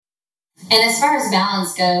And as far as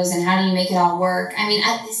balance goes and how do you make it all work, I mean,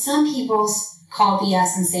 some people call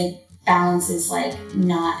BS and say balance is like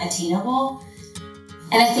not attainable.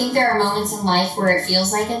 And I think there are moments in life where it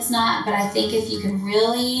feels like it's not, but I think if you can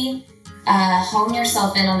really hone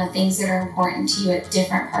yourself in on the things that are important to you at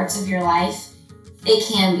different parts of your life, it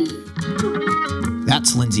can be.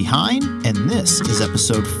 That's Lindsey Hein, and this is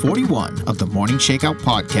episode 41 of the Morning Shakeout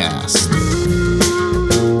Podcast.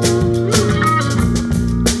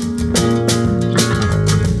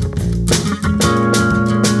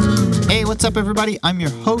 What's up, everybody? I'm your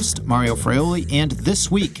host, Mario Fraioli, and this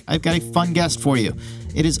week I've got a fun guest for you.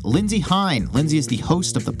 It is Lindsey Hein. Lindsey is the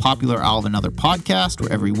host of the popular I'll Have Another podcast,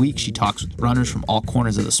 where every week she talks with runners from all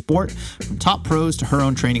corners of the sport, from top pros to her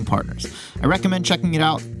own training partners. I recommend checking it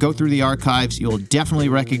out. Go through the archives. You'll definitely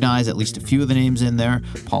recognize at least a few of the names in there.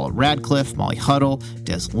 Paula Radcliffe, Molly Huddle,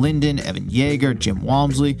 Des Linden, Evan Yeager, Jim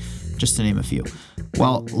Walmsley, just to name a few.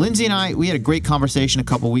 Well, Lindsey and we had a great conversation a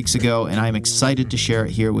couple weeks ago, and I'm excited to share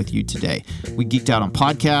it here with you today. We geeked out on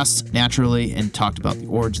podcasts, naturally, and talked about the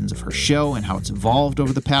origins of her show and how it's evolved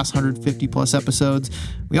over the past 150 plus episodes.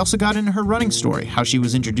 We also got into her running story, how she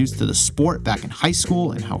was introduced to the sport back in high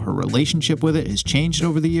school and how her relationship with it has changed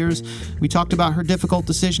over the years. We talked about her difficult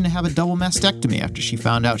decision to have a double mastectomy after she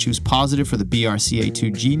found out she was positive for the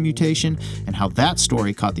BRCA2 gene mutation, and how that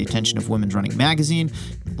story caught the attention of Women's Running Magazine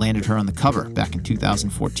and landed her on the cover back in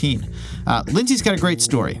 2014. Lindsey's got a great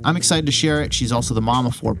story. I'm excited to share it. She's also the mom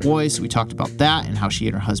of 4 boys. We talked about that and how she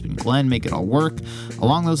and her husband Glenn make it all work.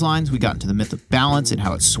 Along those lines, we got into the myth of balance and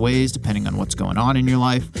how it sways depending on what's going on in your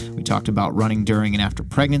life. We talked about running during and after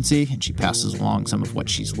pregnancy, and she passes along some of what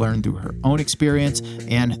she's learned through her own experience,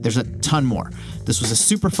 and there's a ton more. This was a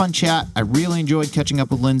super fun chat. I really enjoyed catching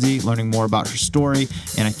up with Lindsey, learning more about her story,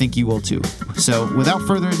 and I think you will too. So without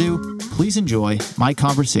further ado, please enjoy my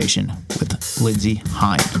conversation with Lindsey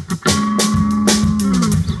Hein.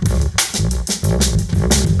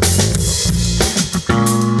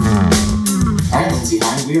 All right, Lindsey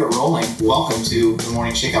Hein, we are rolling. Welcome to the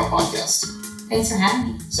Morning Shakeout Podcast. Thanks for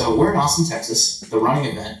having me. So we're in Austin, Texas. The running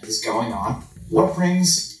event is going on. What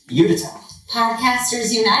brings you to town?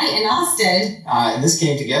 Podcasters Unite in Austin. And this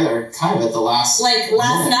came together kind of at the last night.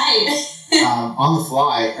 On the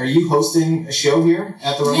fly. Are you hosting a show here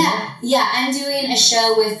at the running event? Yeah, I'm doing a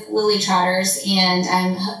show with Lily Trotters, and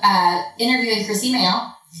I'm interviewing Chrissy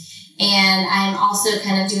Mayo. And I'm also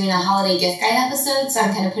kind of doing a holiday gift guide episode, so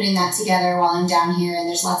I'm kind of putting that together while I'm down here, and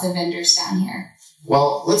there's lots of vendors down here.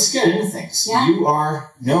 Well, let's get into things. Yeah. You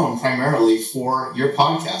are known primarily for your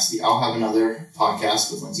podcast, the I'll Have Another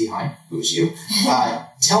podcast with Lindsey Hein, who is you.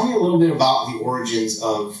 Tell me a little bit about the origins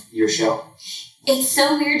of your show. It's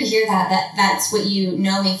so weird to hear that's what you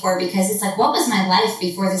know me for, because it's like, what was my life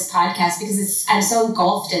before this podcast? Because I'm so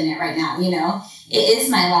engulfed in it right now, you know? It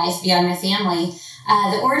is my life beyond my family.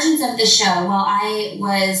 The origins of the show, well, I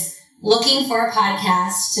was looking for a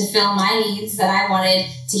podcast to fill my needs that I wanted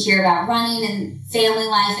to hear about running and family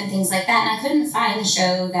life and things like that. And I couldn't find a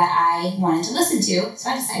show that I wanted to listen to, so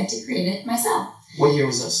I decided to create it myself. What year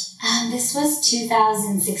was this? This was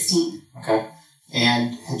 2016. Okay.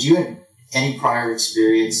 And had you had any prior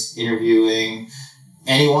experience interviewing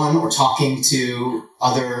anyone or talking to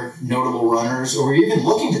other notable runners, or were you even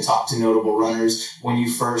looking to talk to notable runners when you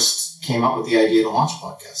first came up with the idea to launch a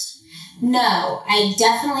podcast? No, I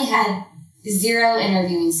definitely had zero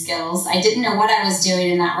interviewing skills. I didn't know what I was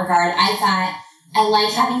doing in that regard. I thought I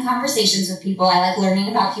like having conversations with people. I like learning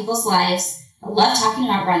about people's lives. I love talking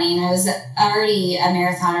about running. I was already a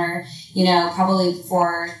marathoner, probably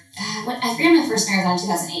for, I forget my first marathon in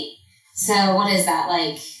 2008. So what is that,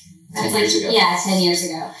 like? That's 10 years ago. Yeah, 10 years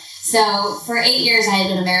ago. So for 8 years, I had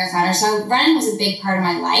been a marathoner. So running was a big part of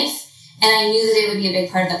my life. And I knew that it would be a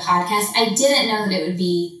big part of the podcast. I didn't know that it would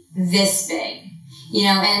be this big,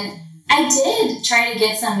 and I did try to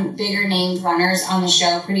get some bigger named runners on the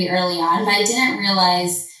show pretty early on, but I didn't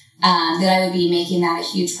realize that I would be making that a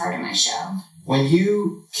huge part of my show. When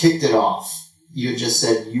you kicked it off, you had just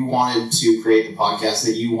said you wanted to create the podcast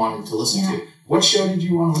that you wanted to listen to. What show did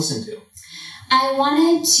you want to listen to? I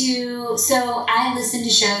listen to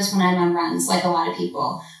shows when I'm on runs, like a lot of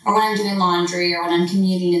people, or when I'm doing laundry, or when I'm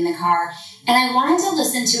commuting in the car. And I wanted to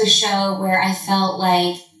listen to a show where I felt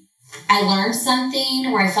like I learned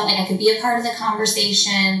something, where I felt like I could be a part of the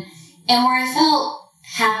conversation, and where I felt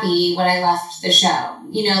happy when I left the show.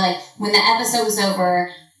 Like when the episode was over,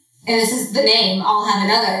 and this is the name, I'll Have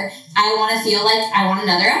Another, I want to feel like I want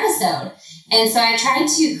another episode. And so I tried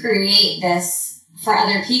to create this for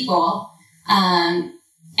other people. And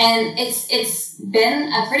it's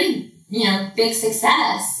been a pretty, big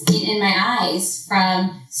success in my eyes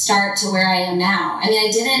from start to where I am now. I mean,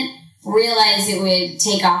 I didn't realize it would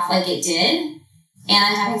take off like it did. And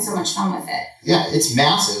I'm having so much fun with it. Yeah, it's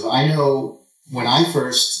massive. I know when I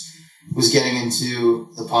first was getting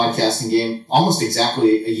into the podcasting game almost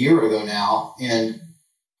exactly a year ago now, and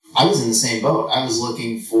I was in the same boat. I was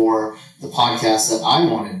looking for the podcast that I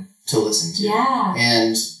wanted to listen to. Yeah.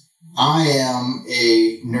 And I am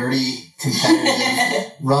a nerdy,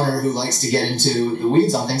 competitive runner who likes to get into the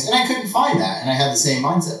weeds on things, and I couldn't find that. And I had the same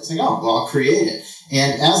mindset. I was like, oh, well, I'll create it.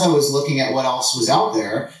 And as I was looking at what else was out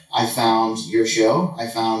there, I found your show. I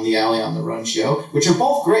found the Alley on the Run show, which are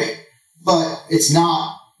both great, but it's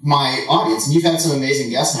not my audience. And you've had some amazing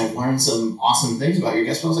guests, and I've learned some awesome things about your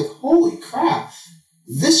guests. But I was like, holy crap,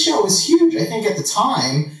 this show is huge. I think at the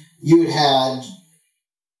time you had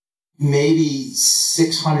maybe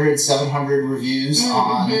 600, 700 reviews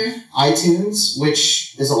on iTunes,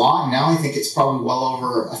 which is a lot. And now I think it's probably well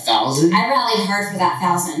over 1,000. I rallied hard for that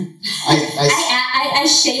 1,000. I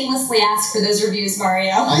shamelessly asked for those reviews,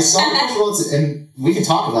 Mario. I saw the results, and we can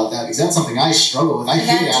talk about that because that's something I struggle with. I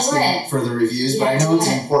hate asking for the reviews, but I know it's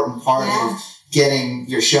an important part of getting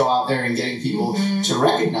your show out there and getting people to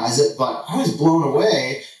recognize it. But I was blown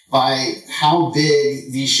away by how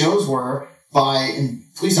big these shows were and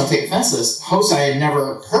please don't take offense to this, hosts I had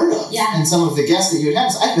never heard of. Yeah. And some of the guests that you had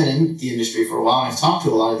had. So I've been in the industry for a while, and I've talked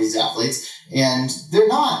to a lot of these athletes, and they're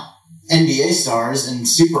not NBA stars and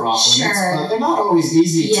super off limits, but they're not always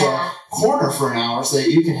easy to corner for an hour so that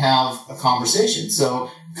you can have a conversation.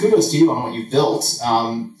 So kudos to you on what you've built.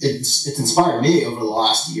 It's inspired me over the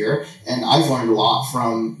last year, and I've learned a lot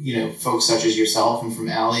from, folks such as yourself and from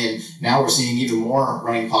Allie, and now we're seeing even more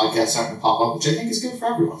running podcasts starting to pop up, which I think is good for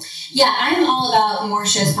everyone. Yeah, I'm all about more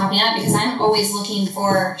shows popping up because I'm always looking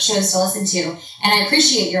for shows to listen to, and I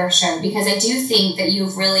appreciate your show because I do think that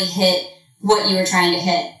you've really hit what you were trying to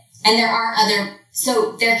hit. And there are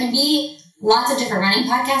so there can be lots of different running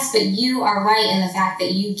podcasts, but you are right in the fact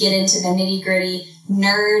that you get into the nitty-gritty,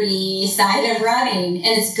 nerdy side of running, and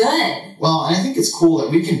it's good. Well, and I think it's cool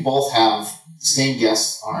that we can both have the same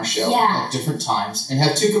guests on our show at different times and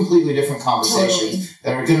have two completely different conversations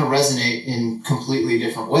that are going to resonate in completely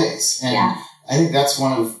different ways. And I think that's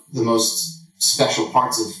one of the most special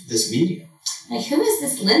parts of this medium. Like, who is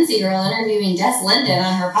this Lindsey girl interviewing Des Linden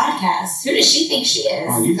on her podcast? Who does she think she is?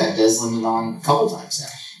 Well, you've had Des Linden on a couple times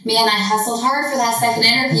now. Man, I hustled hard for that second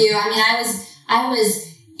interview. I mean, I was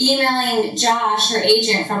emailing Josh, her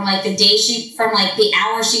agent, from the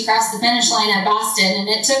hour she crossed the finish line at Boston, and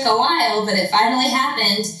it took a while, but it finally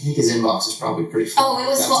happened. I think his inbox was probably pretty full. Oh, it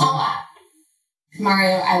was full.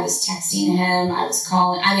 Mario, I was texting him. I was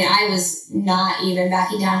calling. I mean, I was not even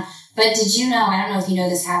backing down. But did you know, I don't know if you know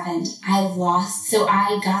this happened, so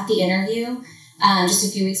I got the interview just a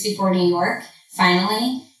few weeks before New York,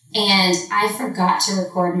 finally, and I forgot to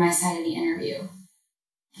record my side of the interview.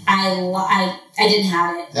 I didn't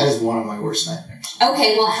have it. That is one of my worst nightmares.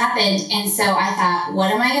 Okay, well, it happened, and so I thought,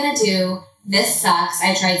 what am I going to do? This sucks.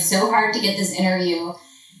 I tried so hard to get this interview,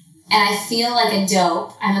 and I feel like a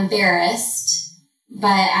dope. I'm embarrassed. But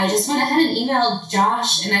I just went ahead and emailed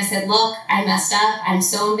Josh, and I said, look, I messed up. I'm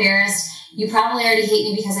so embarrassed. You probably already hate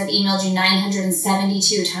me because I've emailed you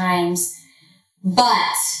 972 times.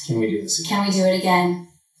 But can we do this again? Can we do it again?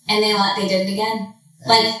 And they did it again,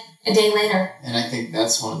 a day later. And I think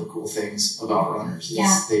that's one of the cool things about runners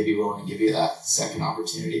is they'd be willing to give you that second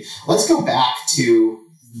opportunity. Let's go back to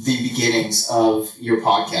the beginnings of your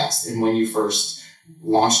podcast and when you first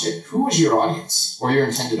launched it. Who was your audience or your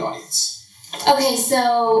intended audience? Okay,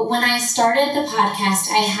 so when I started the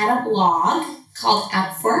podcast, I had a blog called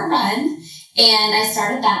Out for a Run, and I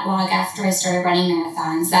started that blog after I started running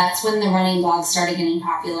marathons. That's when the running blog started getting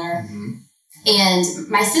popular. And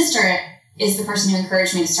my sister is the person who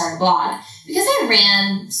encouraged me to start a blog because I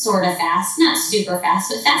ran sort of fast, not super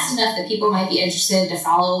fast, but fast enough that people might be interested to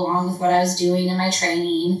follow along with what I was doing in my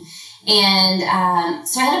training. And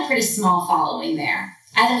so I had a pretty small following there.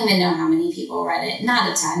 I don't even know how many people read it.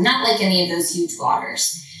 Not a ton. Not like any of those huge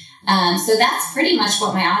bloggers. So that's pretty much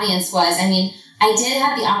what my audience was. I mean, I did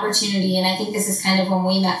have the opportunity, and I think this is kind of when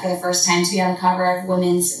we met for the first time, to be on the cover of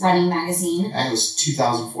Women's Running Magazine. That was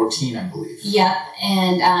 2014, I believe. Yep.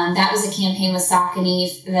 And that was a campaign with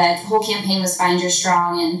Saucony. The whole campaign was Find Your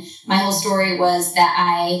Strong. And my whole story was that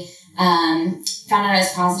I found out I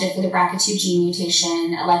was positive for the BRCA2 gene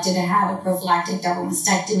mutation, elected to have a prophylactic double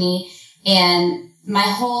mastectomy, and my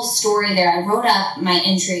whole story there, I wrote up my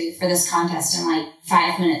entry for this contest in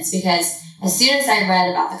 5 minutes because as soon as I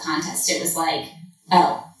read about the contest, it was like,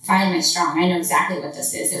 oh, Find My Strong. I know exactly what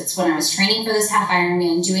this is. It's when I was training for this half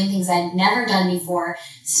Ironman, doing things I'd never done before,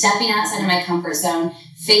 stepping outside of my comfort zone,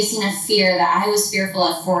 facing a fear that I was fearful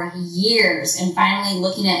of for years and finally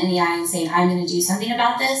looking it in the eye and saying, I'm going to do something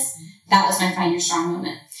about this, that was my Find Your Strong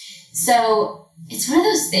moment. So it's one of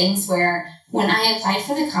those things where when I applied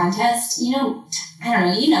for the contest, I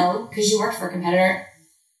don't know, because you worked for a competitor,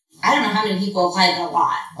 I don't know how many people applied, but a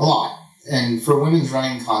lot. A lot. And for women's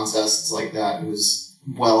running contests like that, it was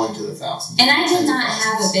well into the thousands. And I did not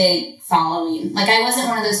have a big following. Like, I wasn't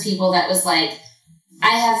one of those people that was like,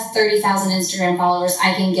 I have 30,000 Instagram followers,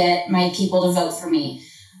 I can get my people to vote for me.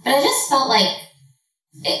 But I just felt like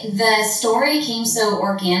the story came so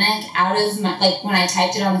organic out of my, like, when I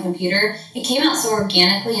typed it on the computer, it came out so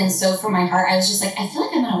organically and so from my heart. I was just like, I feel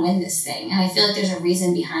like I'm going to win this thing. And I feel like there's a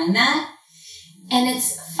reason behind that. And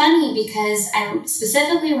it's funny because I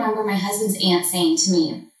specifically remember my husband's aunt saying to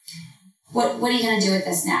me, what are you going to do with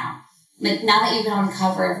this now? Like, now that you've been on the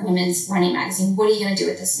cover of Women's Running Magazine, what are you going to do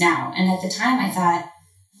with this now? And at the time I thought,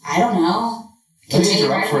 I don't know. Let me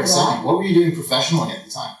interrupt for a second. What were you doing professionally at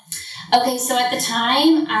the time? Okay, so at the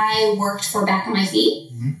time, I worked for Back on My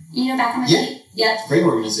Feet. Mm-hmm. You know Back on My Feet? Yep. Great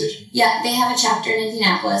organization. Yeah, they have a chapter in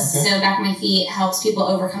Indianapolis. Okay. So Back on My Feet helps people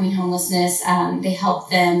overcoming homelessness. They help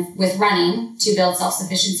them with running to build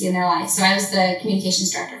self-sufficiency in their life. So I was the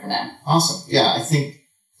communications director for them. Awesome. Yeah, I think,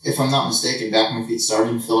 if I'm not mistaken, Back on My Feet started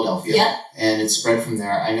in Philadelphia. Yep. And it spread from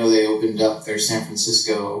there. I know they opened up their San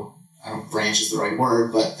Francisco, I don't know if branch is the right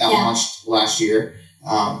word, but that launched last year.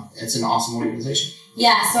 It's an awesome organization.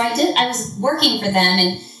 Yeah, so I was working for them,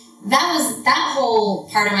 and that whole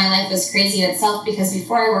part of my life was crazy in itself, because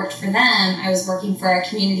before I worked for them, I was working for a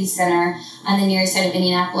community center on the near east side of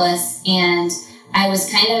Indianapolis, and I was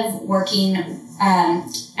kind of working,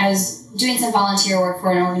 I was doing some volunteer work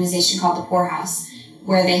for an organization called the Poor House,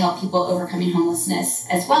 where they help people overcoming homelessness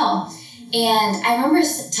as well. And I remember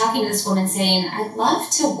talking to this woman saying, I'd love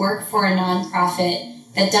to work for a nonprofit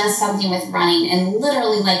that does something with running. And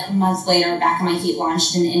literally like a month later, Back on My Feet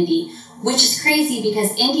launched in Indy, which is crazy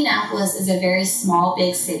because Indianapolis is a very small,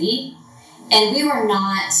 big city. And we were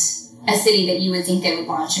not a city that you would think they would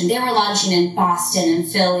launch in. They were launching in Boston and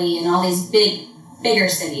Philly and all these bigger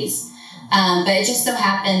cities. But it just so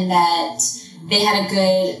happened that they had a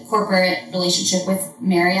good corporate relationship with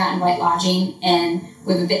Marriott and White Lodging, and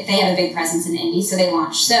they have a big presence in Indy, so they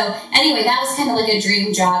launched. So anyway, that was kind of like a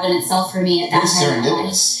dream job in itself for me at that time in my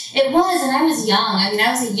life. It was, and I was young. I mean,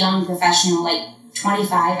 I was a young professional, like 25,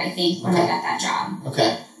 I think, when I got that job.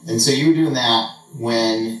 Okay. And so you were doing that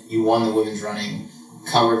when you won the women's running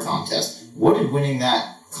cover contest. What did winning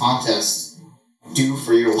that contest do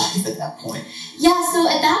for your life at that point? Yeah, so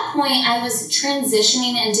at that point, I was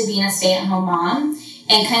transitioning into being a stay-at-home mom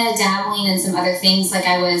and kind of dabbling in some other things. Like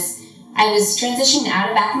I was transitioning out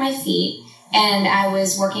of Back on My Feet, and I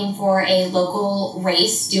was working for a local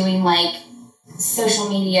race doing like social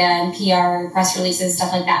media and PR, press releases,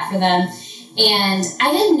 stuff like that for them. And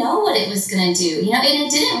I didn't know what it was going to do, and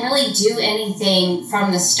it didn't really do anything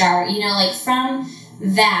from the start, like from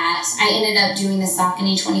that, I ended up doing the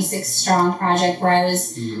Saucony 26 Strong project, where I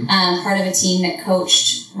was part of a team that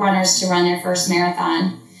coached runners to run their first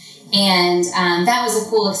marathon. And that was a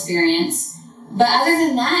cool experience. But other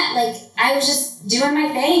than that, like, I was just doing my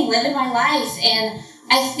thing, living my life. And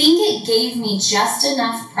I think it gave me just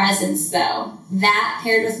enough presence, though, that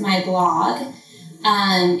paired with my blog,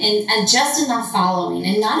 and just enough following,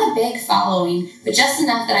 and not a big following, but just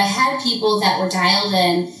enough that I had people that were dialed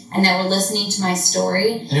in and that were listening to my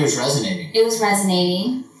story. And it was resonating. It was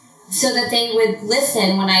resonating, so that they would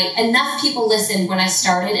listen enough people listened when I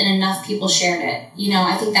started, and enough people shared it.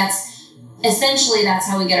 I think that's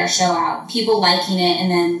how we get our show out. People liking it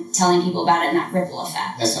and then telling people about it, and that ripple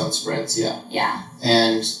effect. That's how it spreads, yeah. Yeah.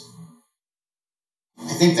 And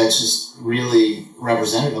I think that's just really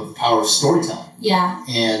representative of the power of storytelling. Yeah.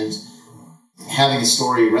 And having a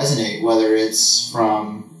story resonate, whether it's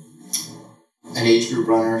from an age group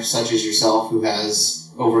runner such as yourself who has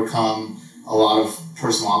overcome a lot of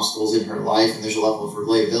personal obstacles in her life, and there's a level of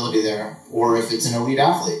relatability there, or if it's an elite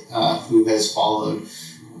athlete who has followed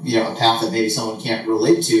a path that maybe someone can't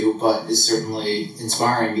relate to, but is certainly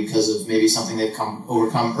inspiring because of maybe something they've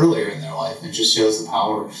overcome earlier in their life. It just shows the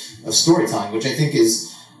power of storytelling, which I think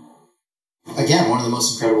is, again, one of the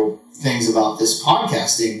most incredible things about this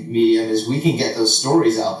podcasting medium is we can get those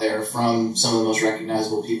stories out there from some of the most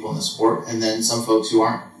recognizable people in the sport, and then some folks who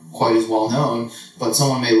aren't quite as well known, but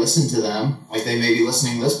someone may listen to them, like they may be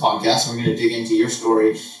listening to this podcast, and we're going to dig into your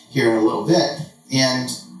story here in a little bit, and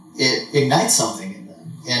it ignites something in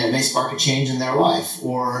them, and it may spark a change in their life,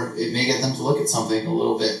 or it may get them to look at something a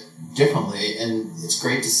little bit differently, and it's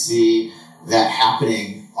great to see that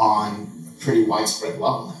happening on a pretty widespread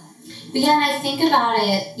level now. But yeah, and I think about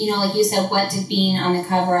it, like you said, what did being on the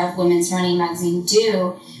cover of Women's Running Magazine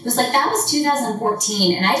do? It was like, that was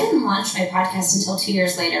 2014, and I didn't launch my podcast until 2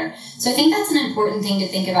 years later. So I think that's an important thing to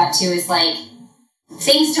think about too, is like,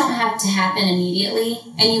 things don't have to happen immediately,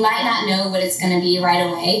 and you might not know what it's going to be right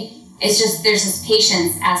away. It's just, there's this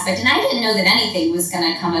patience aspect, and I didn't know that anything was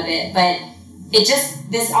going to come of it, but it just,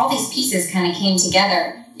 all these pieces kind of came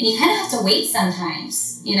together, and you kind of have to wait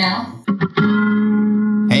sometimes,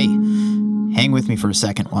 Hey, hang with me for a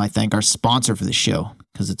second while I thank our sponsor for the show,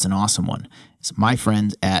 because it's an awesome one. It's my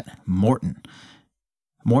friends at Maurten.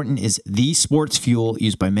 Maurten is the sports fuel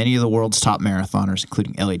used by many of the world's top marathoners,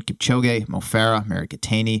 including Eliud Kipchoge, Mo Farah, Mary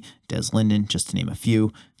Keitany, Des Linden, just to name a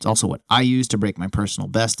few. It's also what I used to break my personal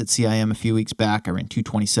best at CIM a few weeks back. I ran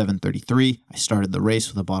 2:27:33. I started the race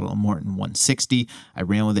with a bottle of Maurten 160. I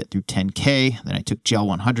ran with it through 10K. Then I took Gel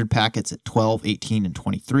 100 packets at 12, 18, and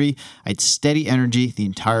 23. I had steady energy the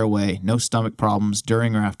entire way, no stomach problems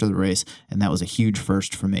during or after the race, and that was a huge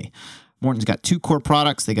first for me. Maurten's got 2 core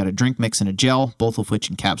products. They got a drink mix and a gel, both of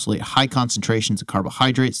which encapsulate high concentrations of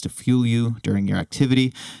carbohydrates to fuel you during your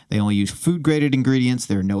activity. They only use food-graded ingredients.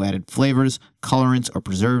 There are no added flavors, colorants, or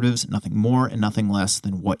preservatives, nothing more and nothing less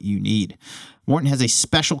than what you need. Maurten has a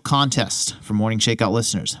special contest for Morning Shakeout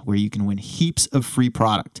listeners where you can win heaps of free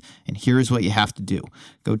product. And here's what you have to do.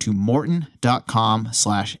 Go to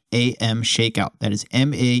Maurten.com/AMShakeout. That is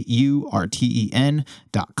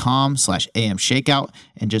MAURTEN.com/AMShakeout,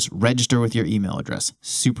 and just register with your email address.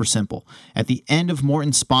 Super simple. At the end of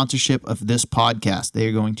Maurten's sponsorship of this podcast, they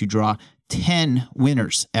are going to draw 10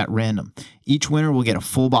 winners at random. Each winner will get a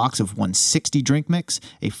full box of 160 drink mix,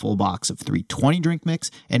 a full box of 320 drink mix,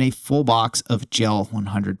 and a full box of Gel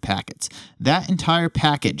 100 packets. That entire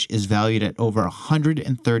package is valued at over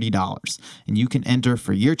 $130, and you can enter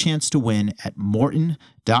for your chance to win at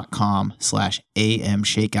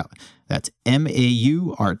Maurten.com/AMShakeout. That's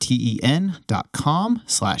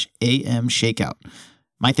MAURTEN.com/AMShakeout.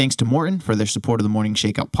 My thanks to Maurten for their support of the Morning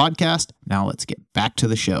Shakeout podcast. Now let's get back to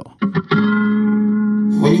the show.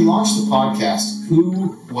 When you launched the podcast,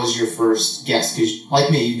 who was your first guest? Because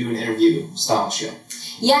like me, you do an interview style show.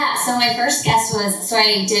 Yeah, so my first guest was,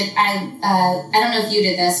 I don't know if you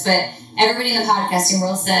did this, but everybody in the podcasting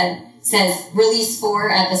world says release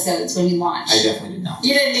 4 episodes when you launch. I definitely did not.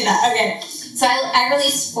 You didn't do that, okay. So I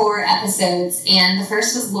released 4 episodes, and the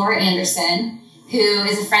first was Laura Anderson, who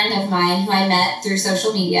is a friend of mine who I met through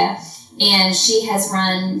social media, and she has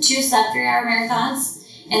run 2 sub-3-hour marathons,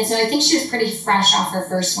 and so I think she was pretty fresh off her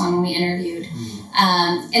first one when we interviewed.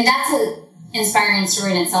 And that's an inspiring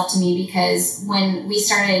story in itself to me, because when we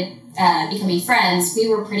started becoming friends, we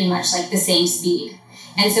were pretty much like the same speed,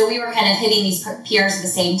 and so we were kind of hitting these PRs at the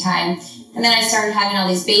same time. And then I started having all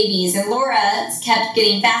these babies, and Laura kept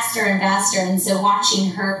getting faster and faster, and so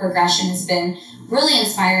watching her progression has been really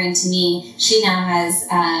inspiring to me. She now has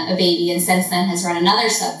a baby, and since then has run another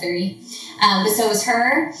sub-3. But so it was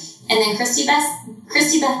her, and then Christy Beth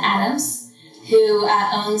Adams, who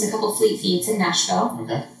owns a couple Fleet Feeds in Nashville.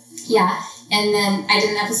 Okay. Yeah, and then I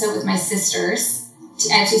did an episode with my sisters.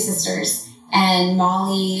 I have 2 sisters, and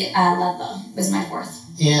Molly Ludlow was my 4th.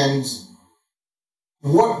 And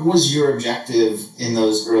what was your objective in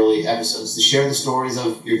those early episodes? To share the stories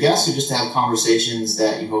of your guests, or just to have conversations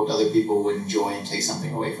that you hoped other people would enjoy and take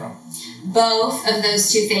something away from? Both of those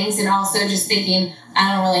 2 things, and also just thinking,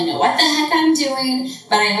 I don't really know what the heck I'm doing,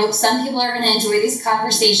 but I hope some people are going to enjoy these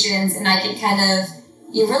conversations, and I can kind of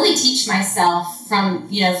really teach myself from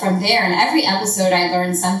there. And every episode I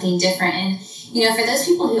learned something different. And, for those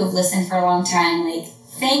people who have listened for a long time,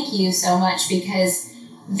 thank you so much, because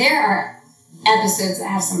there are episodes that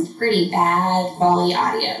have some pretty bad quality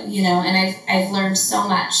audio, and I've learned so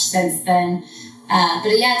much since then.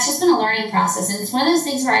 But yeah, it's just been a learning process, and it's one of those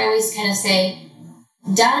things where I always kind of say,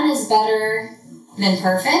 done is better than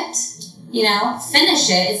perfect. Finish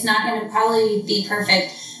it. It's not going to probably be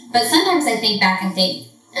perfect, but sometimes I think back and think,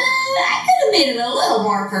 I could have made it a little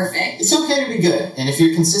more perfect. It's okay to be good, and if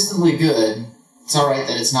you're consistently good, it's all right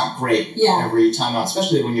that it's not great every time out,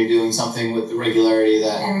 especially when you're doing something with the regularity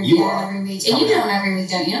that you are. Every week. And you do them every week,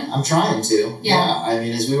 don't you? I'm trying to. Yeah. I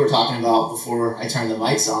mean, as we were talking about before I turned the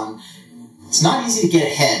mics on, it's not easy to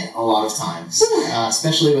get ahead a lot of times,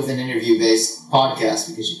 especially with an interview-based podcast,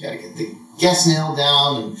 because you've got to get the guest nailed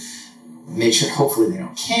down and make sure hopefully they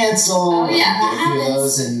don't cancel. Oh, yeah, get a few of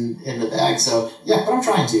those in the bag. So, yeah, but I'm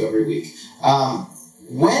trying to every week.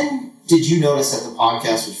 When did you notice that the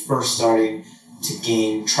podcast was first starting to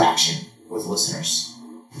gain traction with listeners?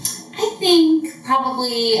 I think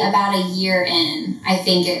probably about a year in, I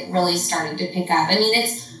think it really started to pick up. I mean,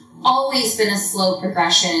 it's always been a slow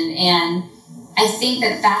progression, and I think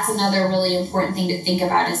that that's another really important thing to think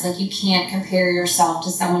about is like you can't compare yourself to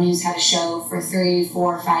someone who's had a show for 3,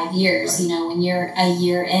 4, 5 years, Right. you know, when you're a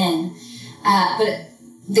year in. But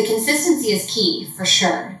the consistency is key for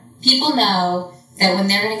sure. People know that when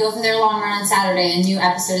they're going to go for their long run on Saturday, a new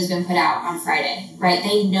episode has been put out on Friday, right?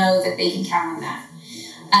 They know that they can count on that.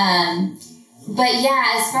 But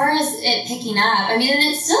yeah, as far as it picking up, I mean, and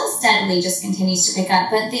it still steadily just continues to pick up.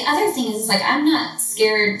 But the other thing is like, I'm not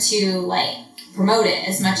scared to like promote it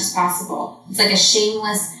as much as possible. It's like a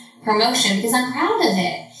shameless promotion because I'm proud of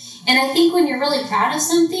it. And I think when you're really proud of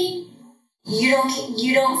something, you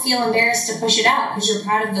don't feel embarrassed to push it out because you're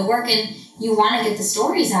proud of the work and you want to get the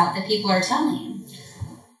stories out that people are telling.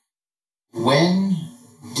 When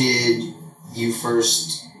did you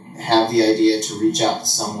first have the idea to reach out to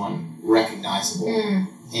someone recognizable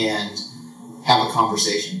and have a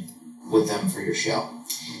conversation with them for your show?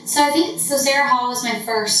 So Sarah Hall was my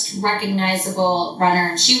first recognizable runner,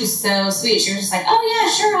 and she was so sweet. She was just like, oh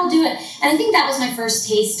yeah, sure, I'll do it. And I think that was my first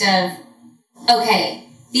taste of, okay,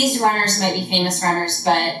 these runners might be famous runners,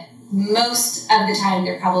 but most of the time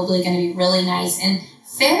they're probably going to be really nice and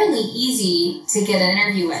fairly easy to get an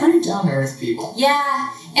interview with. Pretty down-to-earth people. Yeah,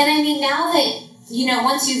 and I mean, now that, you know,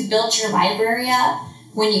 once you've built your library up,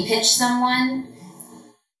 when you pitch someone,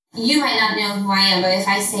 you might not know who I am, but if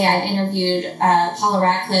I say I've interviewed Paula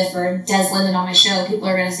Radcliffe or Des Linden on my show, people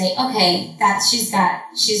are going to say, okay,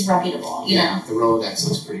 she's reputable, you know? The Rolodex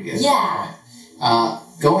looks pretty good. Yeah.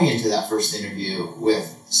 Going into that first interview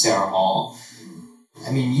with Sarah Hall,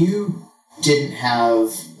 I mean, you didn't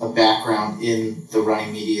have a background in the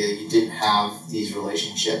running media. You didn't have these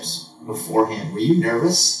relationships beforehand. Were you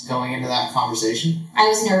nervous going into that conversation? I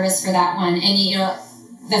was nervous for that one. And, you know,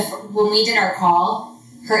 when we did our call,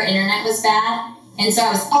 her internet was bad. And so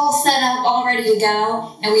I was all set up, all ready to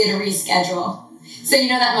go, and we had to reschedule. So you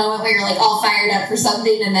know that moment where you're like all fired up for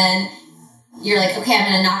something and then you're like, okay,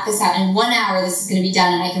 I'm going to knock this out. In 1 hour, this is going to be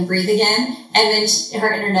done and I can breathe again. And then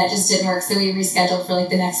her internet just didn't work. So we rescheduled for like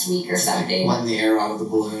the next week or something. Letting the air out of the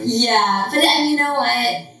balloon. Yeah. But and you know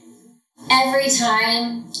what? Every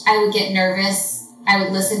time I would get nervous, I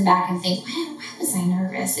would listen back and think, why was I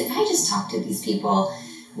nervous? If I just talk to these people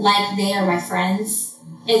like they are my friends,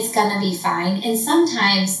 it's going to be fine. And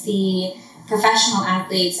sometimes the professional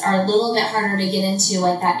athletes are a little bit harder to get into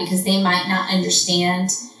like that because they might not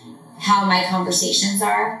understand how my conversations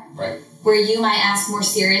are. Right. Where you might ask more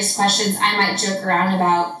serious questions, I might joke around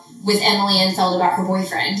with Emily Enfeld about her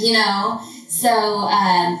boyfriend, you know? So,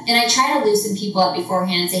 and I try to loosen people up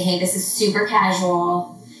beforehand and say, hey, this is super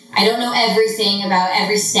casual. I don't know everything about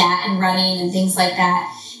every stat and running and things like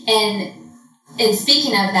that. And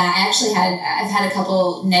speaking of that, I've had a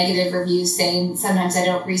couple negative reviews saying sometimes I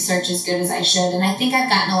don't research as good as I should. And I think I've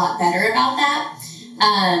gotten a lot better about that.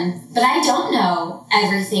 But I don't know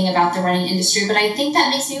everything about the running industry, but I think that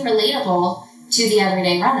makes me relatable to the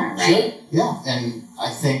everyday runner, right? Sure. Yeah. And I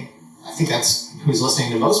think that's who's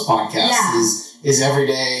listening to most podcasts is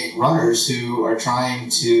everyday runners who are trying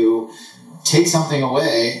to take something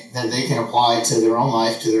away that they can apply to their own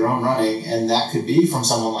life, to their own running, and that could be from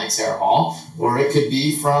someone like Sarah Hall, or it could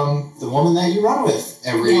be from the woman that you run with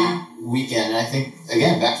every weekend. And I think,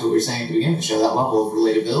 again, back to what we were saying at the beginning of the show, that level of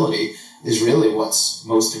relatability is really what's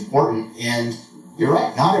most important. And you're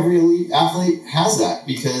right, not every elite athlete has that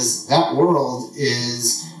because that world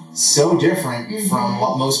is so different from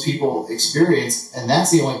what most people experience, and that's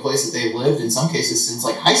the only place that they've lived in some cases since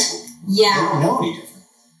like high school. Yeah. They don't know any different.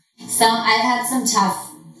 I've had some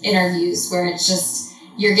tough interviews where it's just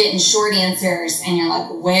you're getting short answers and you're like,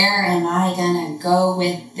 where am I gonna go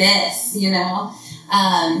with this, you know?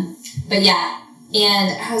 But yeah,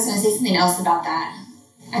 and I was gonna say something else about that.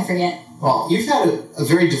 I forget. Well, you've had a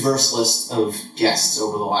very diverse list of guests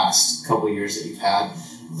over the last couple of years that you've had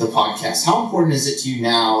the podcast. How important is it to you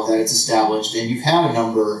now that it's established and you've had a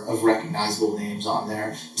number of recognizable names on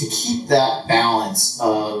there to keep that balance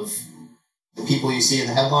of the people you see in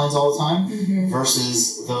the headlines all the time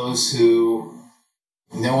versus those who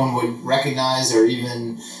no one would recognize or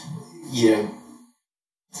even,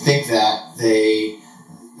 think that they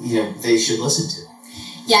should listen to?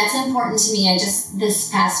 Yeah, it's important to me. I just, this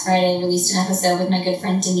past Friday, released an episode with my good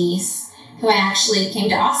friend Denise, who I actually came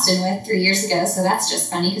to Austin with 3 years ago. So that's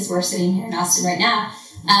just funny because we're sitting here in Austin right now.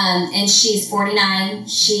 And she's 49.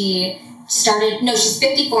 She's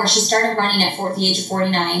 54. She started running at the age of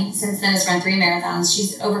 49. Since then has run 3 marathons.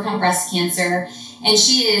 She's overcome breast cancer. And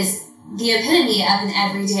she is the epitome of an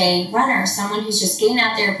everyday runner, someone who's just getting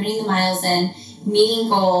out there, putting the miles in, meeting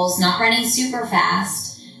goals, not running super fast.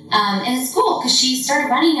 And it's cool because she started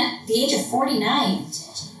running at the age of 49.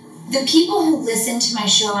 the people who listen to my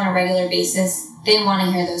show on a regular basis, they want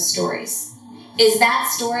to hear those stories. Is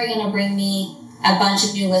that story going to bring me a bunch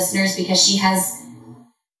of new listeners because she has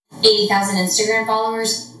 80,000 Instagram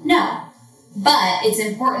followers? No. But it's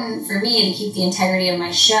important for me to keep the integrity of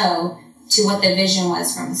my show to what the vision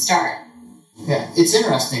was from the start. Yeah, it's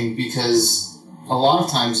interesting because a lot of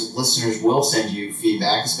times listeners will send you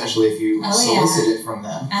feedback, especially if you solicit it from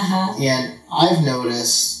them. And I've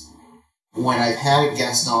noticed when I've had a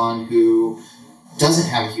guest on who doesn't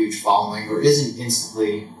have a huge following or isn't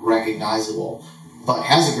instantly recognizable, but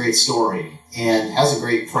has a great story and has a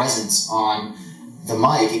great presence on the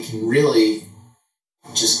mic, it can really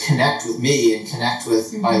just connect with me and connect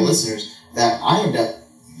with my listeners, that I end up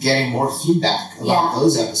getting more feedback about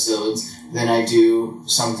those episodes than I do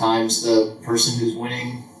sometimes the person who's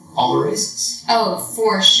winning all the races. Oh,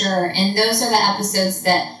 for sure. And those are the episodes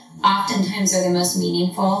that oftentimes are the most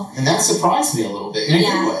meaningful. And that surprised me a little bit in a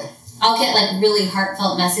good way. I'll get like really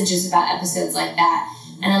heartfelt messages about episodes like that.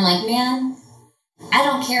 And I'm like, man, I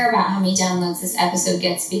don't care about how many downloads this episode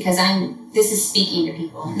gets because this is speaking to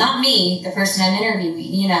people. Not me, the person I'm interviewing,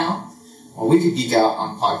 you know. Well, we could geek out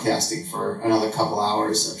on podcasting for another couple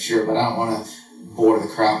hours, I'm sure, but I don't want to bore the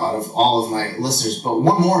crap out of all of my listeners. But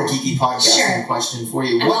one more geeky podcasting question for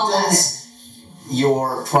you. What does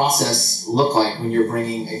your process look like when you're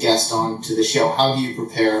bringing a guest on to the show? How do you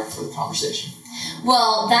prepare for the conversation?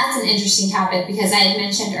 Well, that's an interesting topic because I had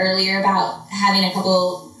mentioned earlier about having a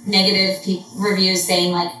couple negative reviews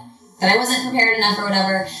saying like that I wasn't prepared enough or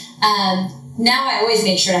whatever. Now I always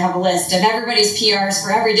make sure to have a list of everybody's PRs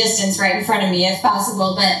for every distance right in front of me if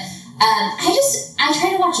possible. But I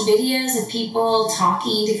try to watch videos of people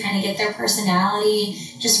talking to kind of get their personality,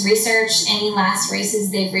 just research any last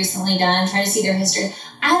races they've recently done, try to see their history.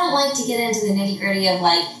 I don't like to get into the nitty gritty of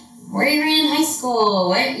like where you ran in high school,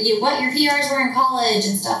 what your PRs were in college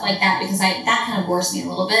and stuff like that, because that kind of bores me a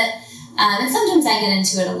little bit. And sometimes I get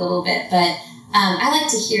into it a little bit, but I like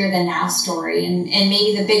to hear the now story and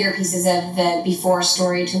maybe the bigger pieces of the before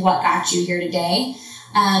story to what got you here today.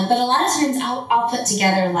 But a lot of times I'll put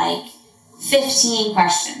together like 15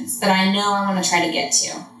 questions that I know I want to try to get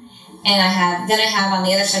to. And I have on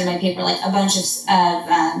the other side of my paper like a bunch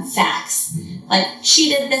of facts. Like, she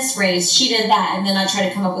did this race, she did that, and then I try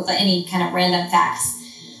to come up with like, any kind of random facts.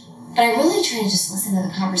 But I really try to just listen to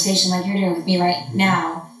the conversation like you're doing with me right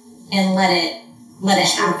now and let it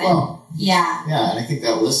happen. Well, yeah. Yeah, and I think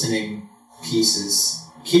that listening piece is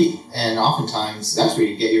key. And oftentimes that's where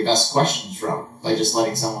you get your best questions from, by just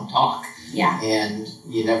letting someone talk. Yeah. And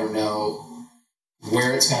you never know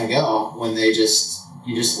where it's going to go when you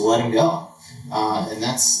just let them go. And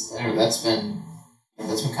that's been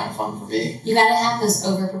kind of fun for me. You got to have those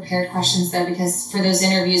over-prepared questions, though, because for those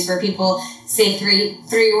interviews where people say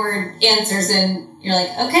three-word answers and you're like,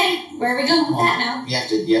 okay, where are we going with that now? You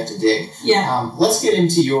have to dig. Yeah. Let's get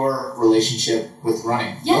into your relationship with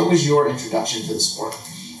running. Yeah. What was your introduction to the sport?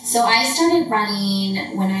 So I started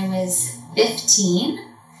running when I was 15.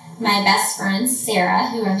 My best friend, Sarah,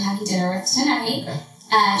 who I'm having dinner with tonight,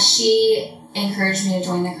 she encouraged me to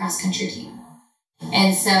join the cross-country team.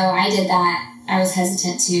 And so I did that. I was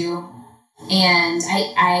hesitant to. And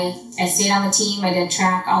I stayed on the team. I did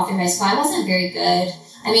track all through high school. I wasn't very good.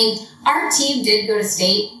 I mean, our team did go to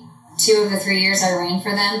state 2 of the 3 years I ran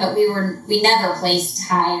for them, but we never placed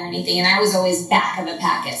high or anything. And I was always back of the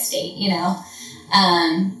pack at state, you know.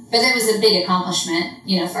 But it was a big accomplishment,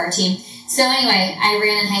 you know, for our team. So anyway, I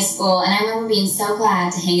ran in high school, and I remember being so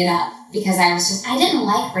glad to hang it up because I didn't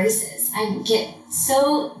like races. I would get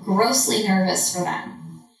so grossly nervous for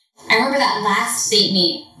them. I remember that last state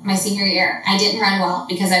meet, my senior year, I didn't run well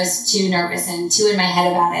because I was too nervous and too in my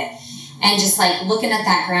head about it. And just like looking at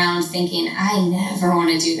that ground thinking, I never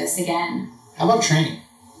want to do this again. How about training?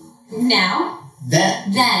 Now?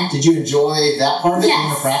 Then. Did you enjoy that part of it? Yes.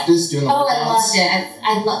 Doing the practice? Doing the workouts? I loved it.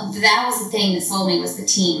 I loved that was the thing that sold me was the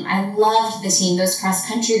team. I loved the team. Those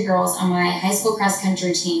cross-country girls on my high school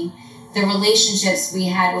cross-country team, the relationships we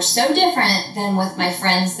had were so different than with my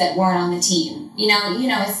friends that weren't on the team. You know,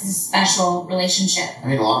 it's a special relationship. I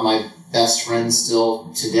mean, a lot of my best friends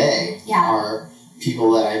still today are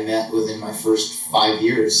people that I met within my first 5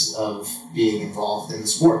 years of being involved in the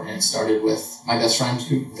sport. And it started with my best friend,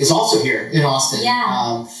 who is also here in Austin.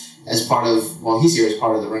 Yeah. As part of, he's here as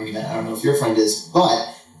part of the running event. I don't know if your friend is,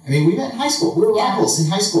 but, I mean, we met in high school. We were rivals in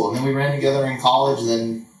high school. And then we ran together in college. And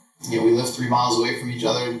then, we lived 3 miles away from each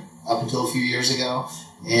other up until a few years ago.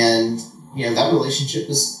 And, that relationship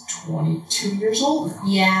is 22 years old now.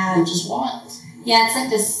 Yeah. Which is wild. Yeah, it's like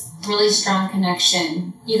this really strong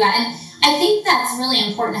connection you got. And I think that's really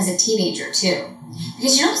important as a teenager too,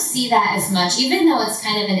 because you don't see that as much, even though it's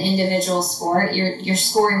kind of an individual sport. You're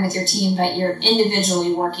scoring with your team, but you're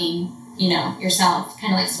individually working, yourself,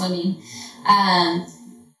 kind of like swimming.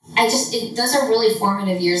 Those are really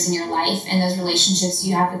formative years in your life, and those relationships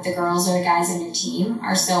you have with the girls or the guys on your team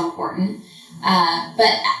are so important.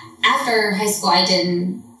 But after high school, I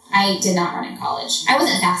did not run in college. I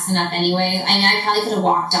wasn't fast enough anyway. I mean, I probably could have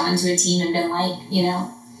walked onto a team and been like,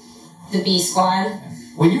 the B squad.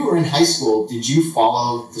 When you were in high school, did you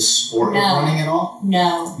follow the sport of running at all?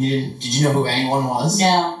 No. You didn't? Did you know who anyone was?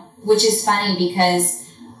 No. Which is funny because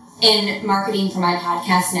in marketing for my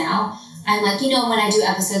podcast now, I'm like, when I do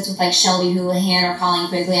episodes with like Shelby Houlihan or Colleen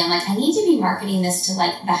Quigley, I'm like, I need to be marketing this to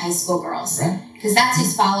like the high school girls. Right. Because that's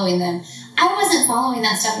who's following them. I wasn't following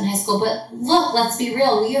that stuff in high school, but look, let's be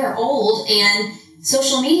real. We are old and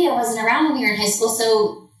social media wasn't around when we were in high school,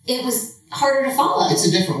 so it was harder to follow. It's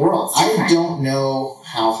a different world. I don't know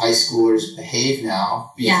how high schoolers behave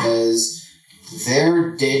now because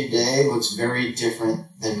their day-to-day looks very different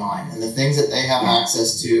than mine. And the things that they have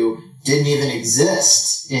access to didn't even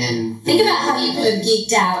exist in... Think about how you could have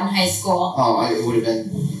geeked out in high school. Oh, it would have been...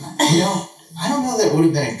 I don't know that it would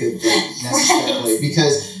have been a good thing necessarily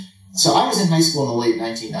because... So I was in high school in the late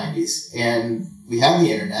 1990s and we had the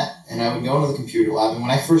internet and I would go into the computer lab, and when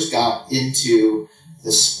I first got into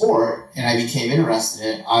the sport and I became interested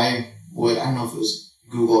in it, I don't know if it was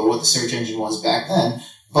Google or what the search engine was back then,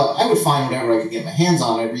 but I would find whatever I could get my hands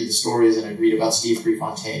on. I'd read the stories and I'd read about Steve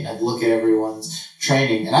Prefontaine. I'd look at everyone's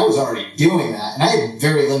training, and I was already doing that. And I had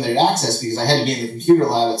very limited access because I had to be in the computer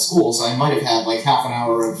lab at school, so I might have had like half an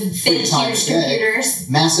hour of free time a day.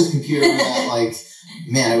 Massive computer that like...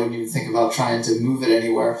 Man, I wouldn't even think about trying to move it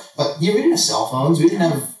anywhere. But we didn't have cell phones. I didn't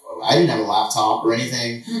have a laptop or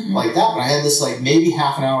anything like that. But I had this like maybe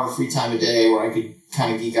half an hour of free time a day where I could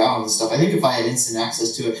kind of geek out on this stuff. I think if I had instant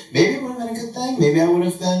access to it, maybe it would have been a good thing. Maybe I would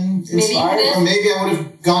have been inspired, or maybe I would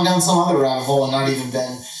have gone down some other rabbit hole and not even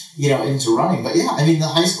been, into running. But yeah, I mean, the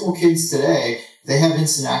high school kids today, they have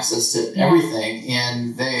instant access to everything,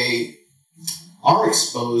 and they are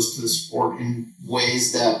exposed to the sport in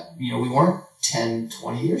ways that, we weren't 10,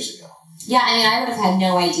 20 years ago. Yeah, I mean, I would have had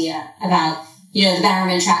no idea about, the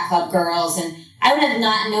Bowerman Track Club girls, and I would have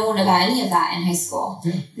not known about any of that in high school.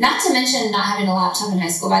 Yeah. Not to mention not having a laptop in high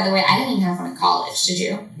school. By the way, I didn't even have one in college. Did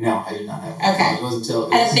you? No, I did not have one. Okay. It wasn't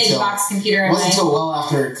until... I had a big box computer. It wasn't until well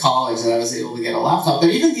after college that I was able to get a laptop.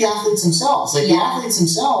 But even the athletes themselves, the athletes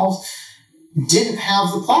themselves didn't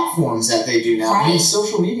have the platforms that they do now. Right. I mean,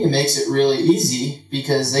 social media makes it really easy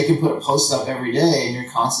because they can put a post up every day and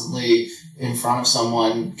you're constantly in front of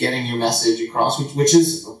someone getting your message across, which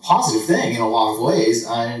is a positive thing in a lot of ways.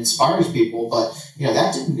 It inspires people, but,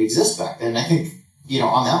 that didn't exist back then. I think,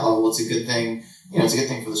 on that level, it's a good thing. It's a good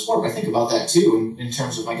thing for the sport. But I think about that too in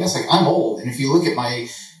terms of my guests. Like, I'm old, and if you look at my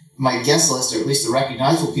guest list, or at least the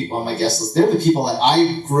recognizable people on my guest list, they're the people that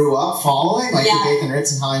I grew up following, like the Dathan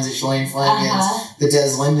Ritz and Hines, the Shalane Flanagans, the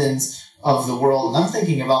Des Lindens of the world. And I'm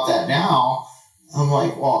thinking about that now. I'm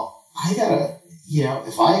like, well, I gotta,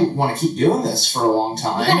 if I want to keep doing this for a long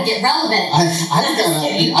time, you gotta get relevant. I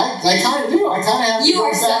kind of do. I kind of have to You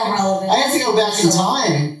are so relevant. I have to go back in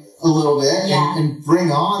time a little bit and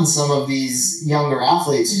bring on some of these younger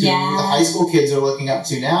athletes who the high school kids are looking up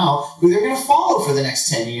to now, who they're going to follow for the next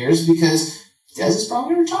 10 years because Des is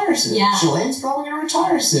probably going to retire soon. Yeah. Shalane's probably going to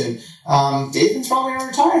retire soon. Dathan's probably going to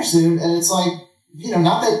retire soon. And it's like,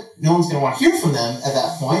 not that no one's going to want to hear from them at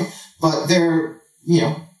that point, but they're,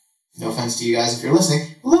 no offense to you guys if you're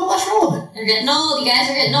listening, a little less relevant. They're getting old. You guys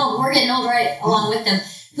are getting old. We're getting old right along with them.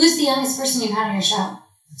 Who's the youngest person you've had on your show?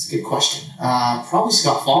 That's a good question. Probably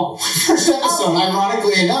Scott Fogel. First episode,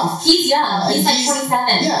 ironically enough. He's young. He's like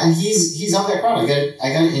 27. Yeah, and he's up that crowd.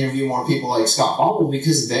 I got to interview more people like Scott Fogel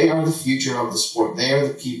because they are the future of the sport. They are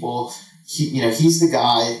the people. He's the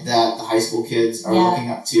guy that the high school kids are looking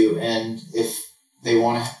up to, and if they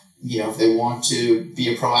want to. If they want to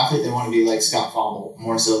be a pro athlete, they want to be like Scott Fogel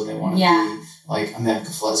more so than they want to be like a Mem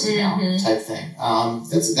Keflezighi now type thing.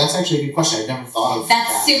 That's actually a good question. I've never thought of that.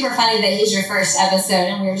 That's super funny that he's your first episode,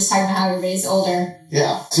 and we were just talking about how everybody's older.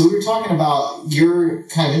 Yeah. So we were talking about your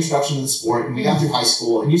kind of introduction to the sport, and we got through high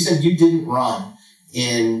school, and you said you didn't run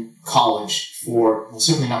in college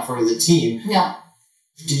certainly not for the team. No.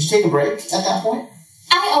 Did you take a break at that point?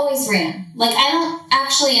 I always ran. Like, I don't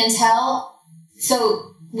actually so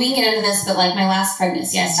we can get into this, but like my last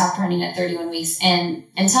pregnancy, I stopped running at 31 weeks. And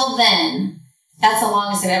until then, that's the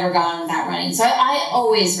longest I've ever gone without running. So I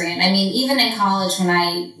always ran. I mean, even in college when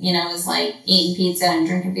I, was like eating pizza and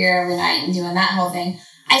drinking beer every night and doing that whole thing,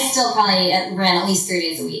 I still probably ran at least 3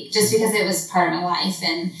 days a week just because it was part of my life.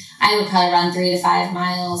 And I would probably run 3 to 5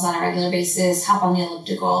 miles on a regular basis, hop on the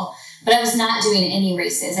elliptical. But I was not doing any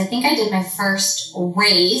races. I think I did my first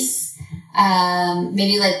race,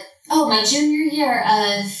 maybe my junior year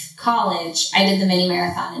of college. I did the mini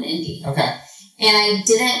marathon in Indy. Okay. And I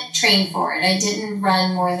didn't train for it. I didn't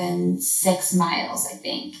run more than 6 miles, I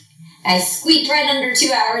think. I squeaked right under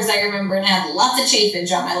 2 hours, I remember, and I had lots of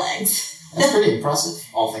chafage on my legs. That's pretty impressive,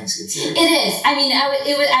 all things considered. It is. I mean,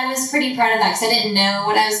 I was pretty proud of that because I didn't know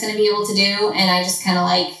what I was going to be able to do, and I just kind of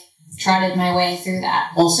trotted my way through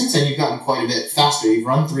that. Well, since then, you've gotten quite a bit faster. You've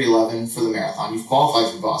run 3:11 for the marathon. You've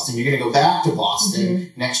qualified for Boston. You're going to go back to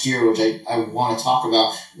Boston next year, which I want to talk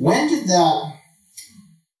about. When did that...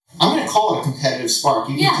 I'm going to call it a competitive spark.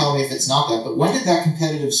 You can tell me if it's not that, but when did that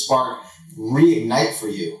competitive spark reignite for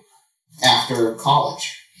you after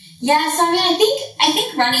college? Yeah, so I mean, I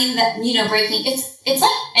think running breaking, it's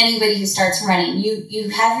like anybody who starts running. You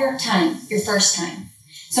have your time, your first time.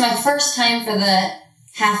 So my first time for the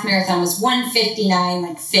half marathon was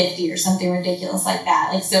 1:59:50 or something ridiculous like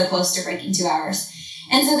that, so close to breaking 2 hours.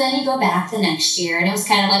 And so then you go back the next year, and it was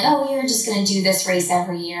kind of we were just going to do this race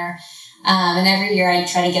every year. And every year I'd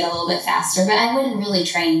try to get a little bit faster, but I wouldn't really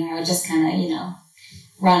train. I would just kind of,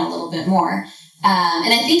 run a little bit more.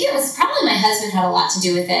 And I think it was probably my husband had a lot to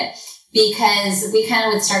do with it because we kind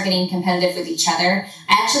of would start getting competitive with each other.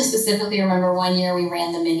 I actually specifically remember one year we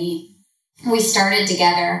ran the mini. We started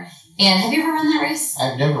together. And have you ever run that race?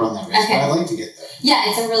 I've never run that race, but I'd like to get there. Yeah,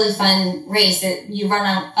 it's a really fun race. You run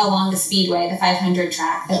along the speedway, the 500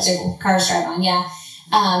 track that the cars drive on. Yeah.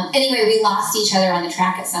 Anyway, we lost each other on the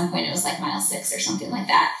track at some point. It was mile 6 or something like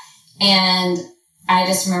that. And I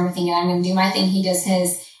just remember thinking, I'm going to do my thing. He does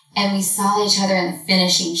his. And we saw each other in the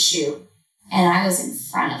finishing chute. And I was in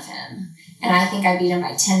front of him. And I think I beat him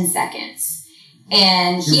by 10 seconds.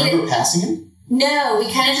 And do you remember passing him? No,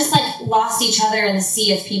 we kind of just lost each other in the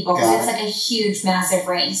sea of people. Because it's a huge, massive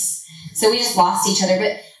race. So we just lost each other.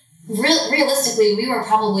 But realistically, we were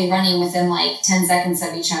probably running within 10 seconds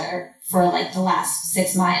of each other for the last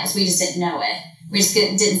 6 miles. We just didn't know it. We just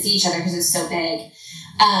didn't see each other because it was so big.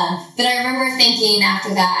 But I remember thinking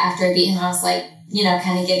after I beat him, I was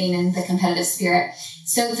kind of getting in the competitive spirit.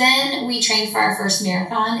 So then we trained for our first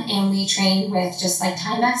marathon, and we trained with just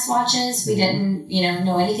Timex watches. We didn't,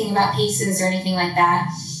 know anything about paces or anything like that.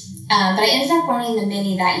 But I ended up running the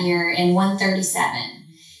mini that year in 1:37.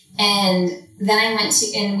 And then I went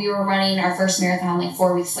and we were running our first marathon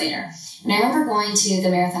 4 weeks later. And I remember going to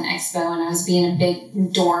the Marathon Expo, and I was being a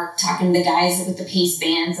big dork, talking to the guys with the pace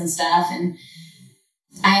bands and stuff. And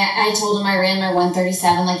I told them I ran my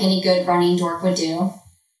 1:37 like any good running dork would do.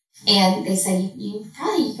 And they said, you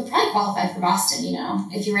could probably qualify for Boston,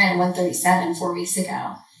 if you ran a 1:37 4 weeks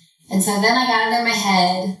ago. And so then I got it in my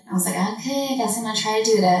head. I was like, okay, I guess I'm going to try to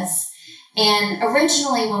do this. And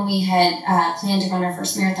originally when we had planned to run our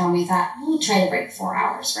first marathon, we thought, we'll try to break 4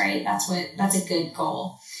 hours, right? That's a good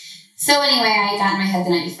goal. So anyway, I got in my head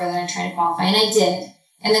the night before that I'd try to qualify, and I did.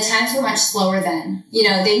 And the times were much slower then.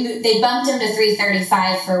 They bumped them to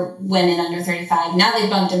 3:35 for women under 35. Now they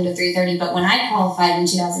bumped them to 3:30. But when I qualified in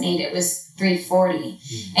 2008, it was 3:40.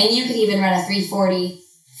 Mm-hmm. And you could even run a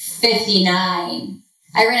 3:40:59.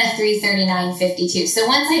 I ran a 3:39:52. So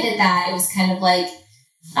once I did that, it was kind of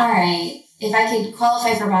all right, if I could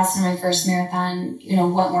qualify for Boston my first marathon,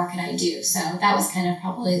 what more could I do? So that was kind of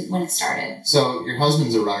probably when it started. So your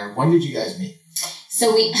husband's a runner. When did you guys meet?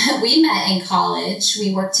 So we met in college.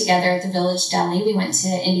 We worked together at the Village Deli. We went to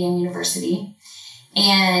Indiana University.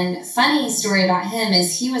 And funny story about him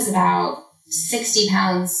is he was about 60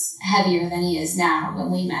 pounds heavier than he is now when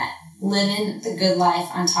we met, living the good life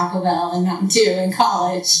on Taco Bell and Mountain Dew in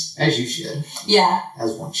college. As you should. Yeah.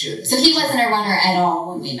 As one should. So he wasn't a runner at all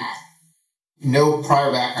when we met. No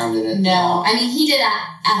prior background in it? No. I mean, he did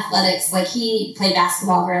athletics. He played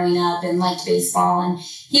basketball growing up and liked baseball, and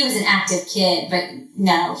he was an active kid, but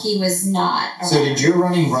no, he was not a runner. Did your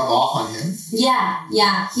running rub off on him? Yeah.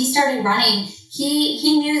 He started running.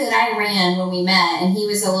 He knew that I ran when we met, and he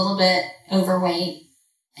was a little bit overweight.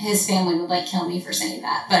 His family would kill me for saying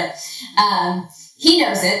that, but he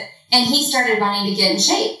knows it. And he started running to get in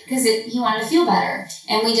shape because he wanted to feel better.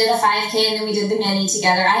 And we did a 5K, and then we did the mini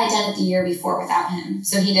together. I had done it the year before without him.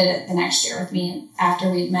 So he did it the next year with me after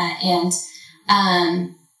we'd met. And, I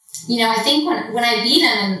think when I beat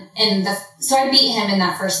him I beat him in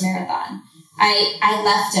that first marathon. I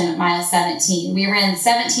left him at mile 17. We ran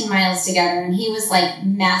 17 miles together, and he was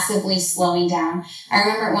massively slowing down. I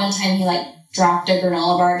remember at one time he dropped a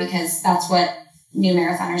granola bar because that's what new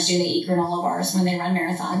marathoners do. They eat granola bars when they run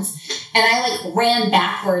marathons. And I like ran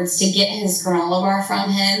backwards to get his granola bar from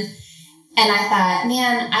him. And I thought,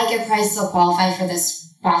 man, I could probably still qualify for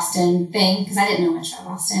this Boston thing because I didn't know much about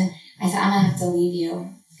Boston. I thought, I'm going to have to leave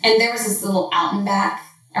you. And there was this little out and back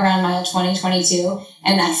around mile 20, 22.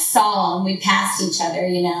 And I saw him. We passed each other,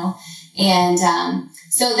 you know. And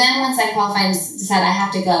so then once I qualified and decided I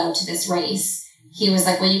have to go to this race, he was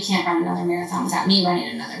like, well, you can't run another marathon without me running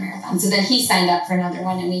another marathon. So then he signed up for another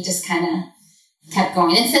one, and we just kind of kept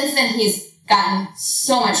going. And since then, he's gotten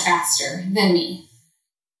so much faster than me.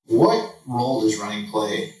 What role does running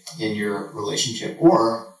play in your relationship?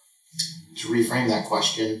 Or, to reframe that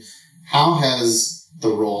question, how has the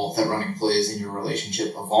role that running plays in your relationship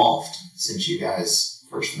evolved since you guys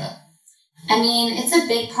first met? I mean, it's a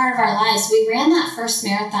big part of our lives. We ran that first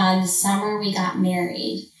marathon the summer we got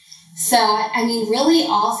married. So, I mean, really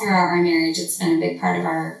all throughout our marriage, it's been a big part of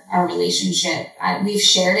our relationship. We've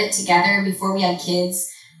shared it together. Before we had kids,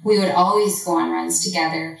 we would always go on runs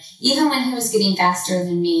together. Even when he was getting faster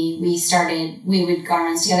than me, we would go on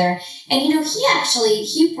runs together. And, you know,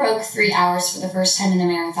 he broke 3 hours for the first time in the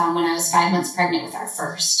marathon when I was 5 months pregnant with our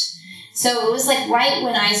first. So it was like right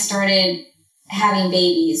when I started having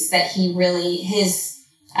babies that his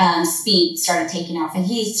speed started taking off, and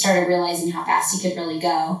he started realizing how fast he could really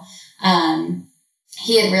go.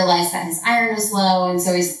 He had realized that his iron was low, and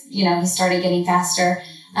so he started getting faster.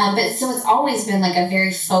 But so it's always been like a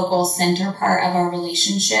very focal center part of our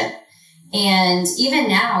relationship. And even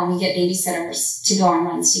now we get babysitters to go on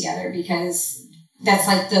runs together because that's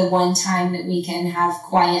like the one time that we can have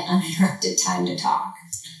quiet, uninterrupted time to talk.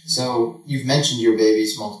 So you've mentioned your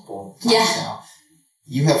babies multiple times now.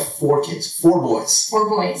 You have 4 kids, 4 boys. 4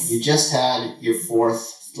 boys. You just had your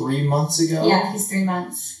 4th 3 months ago? Yeah, he's 3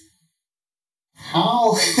 months.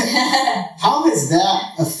 How has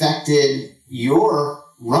that affected your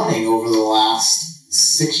running over the last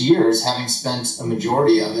 6 years, having spent a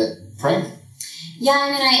majority of it pregnant? Yeah,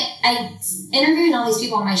 I mean, I interviewing all these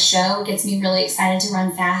people on my show gets me really excited to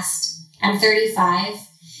run fast. I'm 35,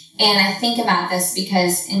 and I think about this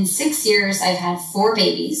because in 6 years, I've had 4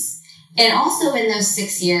 babies. And also in those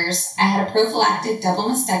 6 years, I had a prophylactic double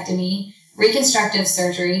mastectomy, reconstructive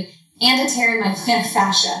surgery, and a tear in my plantar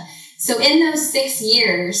fascia. So in those 6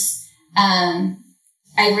 years, I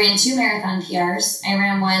ran 2 marathon PRs. I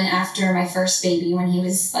ran one after my first baby when he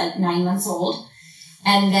was like 9 months old.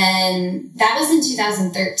 And then that was in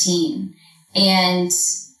 2013. And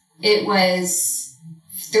it was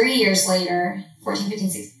 3 years later, 14, 15,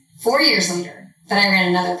 16, 4 years later that I ran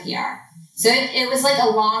another PR. So it was like a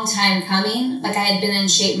long time coming. Like I had been in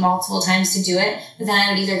shape multiple times to do it, but then I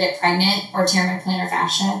would either get pregnant or tear my plantar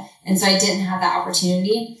fascia. And so I didn't have that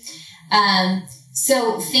opportunity.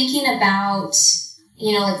 So thinking about,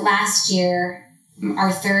 like last year,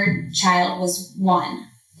 our 3rd child was 1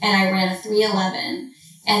 and I ran a 3:11.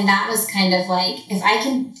 And that was kind of like, if I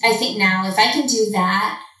can do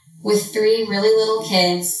that with 3 really little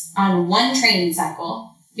kids on 1 training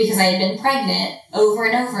cycle, because I had been pregnant over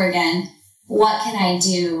and over again, what can I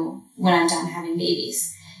do when I'm done having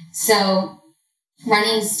babies? So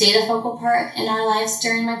running stayed a focal part in our lives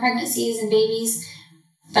during my pregnancies and babies,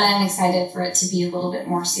 but I'm excited for it to be a little bit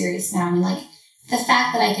more serious now. I mean, like the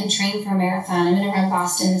fact that I can train for a marathon, I'm going to run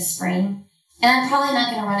Boston this spring, and I'm probably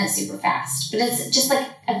not going to run it super fast, but it's just like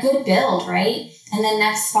a good build, right? And then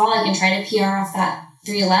next fall, I can try to PR off that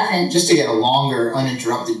 3:11. Just to get a longer,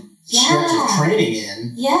 uninterrupted stretch of training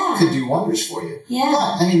in could do wonders for you. Yeah.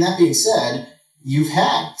 But, I mean, that being said, you've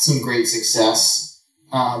had some great success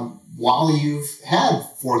while you've had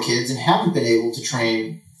 4 kids and haven't been able to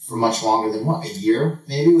train for much longer than, a year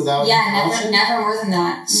maybe without never more than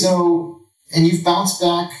that. So, and you've bounced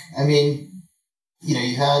back. I mean,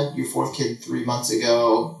 you had your 4th kid 3 months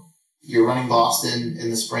ago. You're running Boston in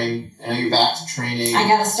the spring. I know you're back to training. I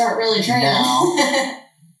got to start really training. Now,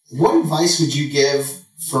 what advice would you give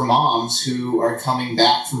for moms who are coming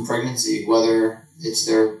back from pregnancy, whether it's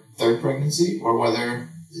their 3rd pregnancy or whether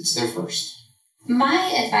it's their 1st?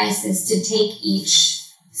 My advice is to take each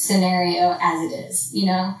scenario as it is.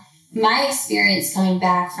 My experience coming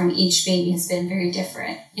back from each baby has been very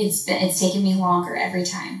different. It's taken me longer every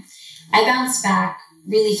time. I bounced back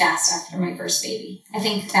really fast after my first baby. I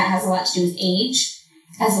think that has a lot to do with age,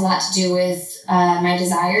 has a lot to do with my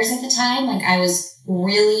desires at the time. Like I was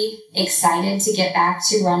really excited to get back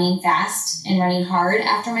to running fast and running hard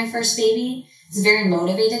after my first baby. I was very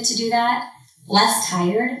motivated to do that. Less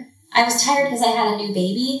tired. I was tired because I had a new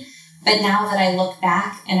baby, but now that I look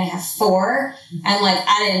back and I have 4, I'm like,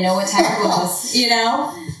 I didn't know what time it was,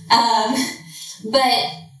 But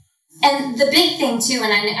And the big thing too,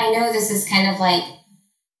 and I know this is kind of like,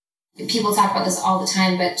 people talk about this all the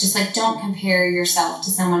time, but just like, don't compare yourself to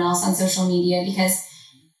someone else on social media, because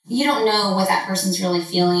you don't know what that person's really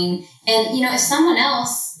feeling. And, if someone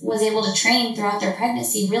else was able to train throughout their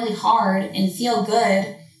pregnancy really hard and feel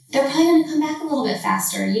good, they're probably going to come back a little bit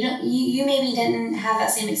faster. You maybe didn't have that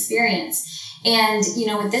same experience. And,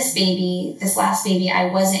 with this last baby, I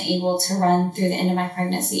wasn't able to run through the end of my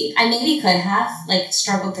pregnancy. I maybe could have,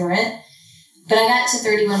 struggled through it, but I got to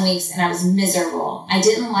 31 weeks and I was miserable. I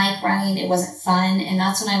didn't like running. It wasn't fun. And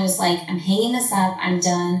that's when I was like, I'm hanging this up. I'm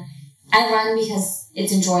done. I run because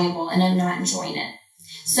it's enjoyable and I'm not enjoying it.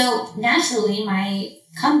 So naturally, my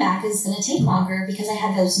comeback is going to take longer because I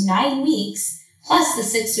had those 9 weeks plus the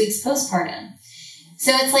 6 weeks postpartum.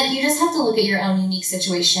 So it's like, you just have to look at your own unique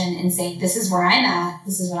situation and say, this is where I'm at.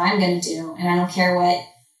 This is what I'm going to do. And I don't care what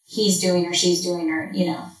he's doing or she's doing or,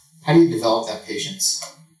 How do you develop that patience?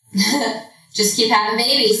 Just keep having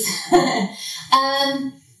babies.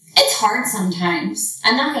 It's hard sometimes.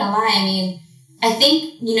 I'm not going to lie. I mean, I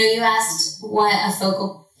think, you asked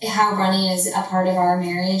how running is a part of our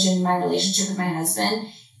marriage and my relationship with my husband.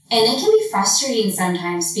 And it can be frustrating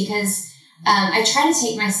sometimes because I try to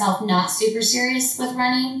take myself not super serious with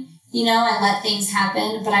running. I let things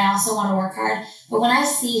happen, but I also want to work hard. But when I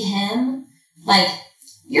see him,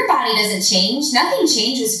 your body doesn't change. Nothing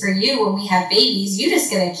changes for you when we have babies. You just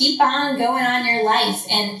got to keep on going on your life.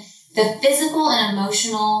 And the physical and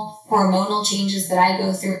emotional, hormonal changes that I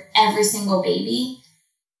go through every single baby,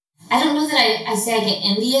 I don't know that I say I get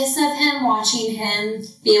envious of him, watching him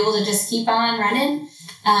be able to just keep on running.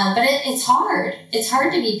 But it's hard. It's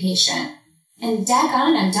hard to be patient. And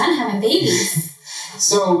daggone it, I'm done having babies.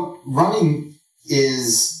 So running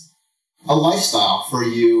is a lifestyle for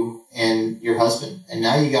you and your husband. And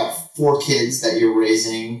now you got 4 kids that you're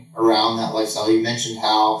raising around that lifestyle. You mentioned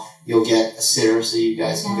how you'll get a sitter so you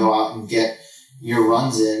guys can go out and get your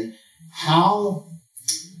runs in. How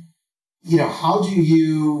do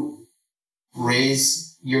you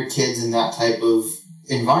raise your kids in that type of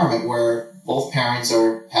environment where both parents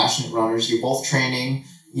are passionate runners? You're both training,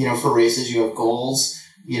 for races. You have goals,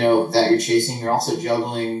 that you're chasing. You're also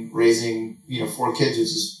juggling raising, 4 kids, which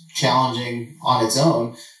is challenging on its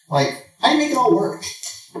own. How do you make it all work?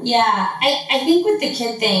 Yeah, I think with the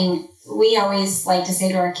kid thing, we always like to say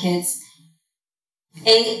to our kids,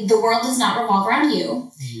 the world does not revolve around you.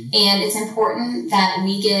 Mm-hmm. And it's important that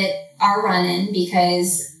we get our run in,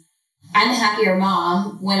 because I'm a happier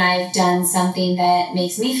mom when I've done something that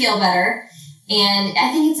makes me feel better. And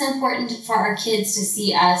I think it's important for our kids to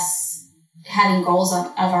see us having goals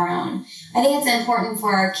of our own. I think it's important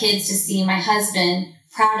for our kids to see my husband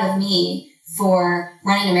proud of me for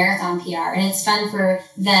running a marathon PR. And it's fun for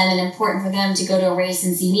them and important for them to go to a race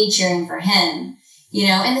and see me cheering for him,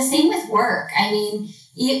 and the same with work. I mean,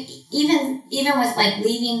 even with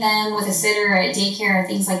leaving them with a sitter at daycare or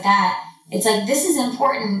things like that, it's this is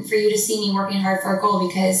important for you to see me working hard for a goal,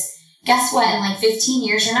 because guess what? In 15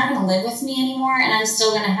 years, you're not going to live with me anymore. And I'm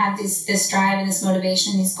still going to have this drive and this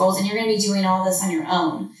motivation and these goals. And you're going to be doing all this on your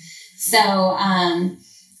own. So, and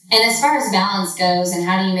as far as balance goes and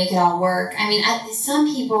how do you make it all work? I mean, some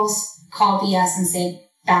people call BS and say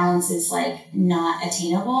balance is not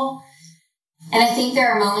attainable. And I think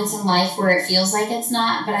there are moments in life where it feels like it's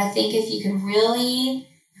not. But I think if you can really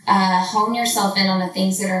hone yourself in on the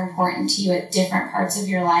things that are important to you at different parts of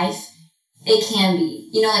your life, it can be.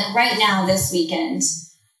 Right now, this weekend,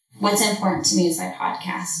 what's important to me is my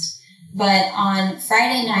podcast. But on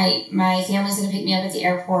Friday night, my family's going to pick me up at the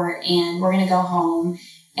airport and we're going to go home.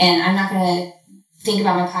 And I'm not going to think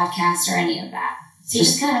about my podcast or any of that. So you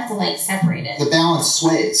just kind of have to separate it. The balance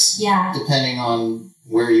sways. Yeah. Depending on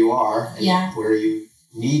where you are and where you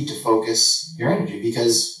need to focus your energy,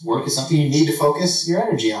 because work is something you need to focus your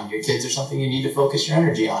energy on. Your kids are something you need to focus your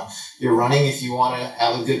energy on. You're running, if you want to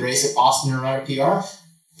have a good race at Boston or run a PR,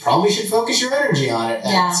 probably should focus your energy on it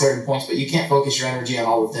at certain points, but you can't focus your energy on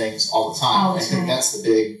all the things all the time. I think that's the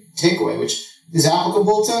big takeaway, which is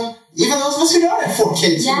applicable to even those of us who don't have 4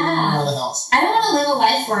 kids who run the house. I don't want to live a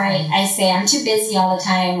life where I say I'm too busy all the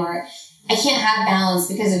time, or I can't have balance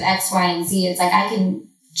because of X, Y, and Z. It's I can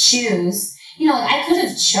choose. I could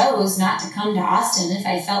have chose not to come to Austin if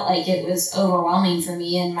I felt like it was overwhelming for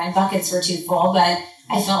me and my buckets were too full, but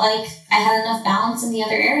I felt like I had enough balance in the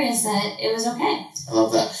other areas that it was okay. I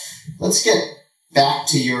love that. Let's get back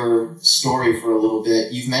to your story for a little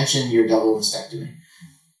bit. You've mentioned your double mastectomy.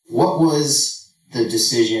 What was the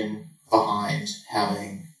decision behind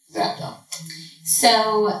having that done?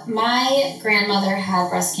 So my grandmother had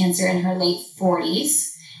breast cancer in her late 40s.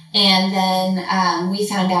 And then we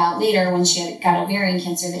found out later when she had got ovarian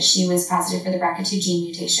cancer that she was positive for the BRCA2 gene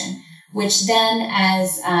mutation, which then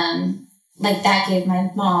that gave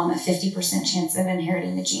my mom a 50% chance of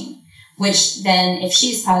inheriting the gene, which then if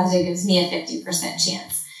she's positive gives me a 50%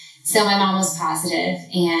 chance. So my mom was positive,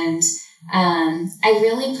 and I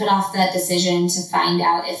really put off that decision to find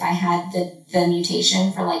out if I had the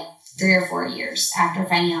mutation for like 3 or 4 years after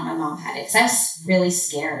finding out my mom had it, because I was really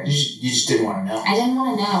scared. You just didn't want to know. I didn't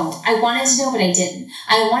want to know. I wanted to know, but I didn't.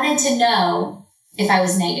 I wanted to know if I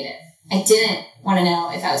was negative. I didn't want to know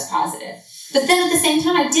if I was positive. But then at the same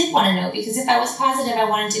time, I did want to know, because if I was positive, I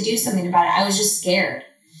wanted to do something about it. I was just scared.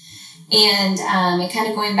 And it kind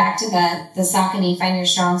of going back to the Saucony Find Your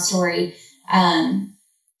Strong story,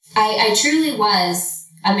 I truly was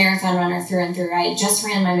a marathon runner through and through. I just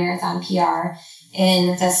ran my marathon PR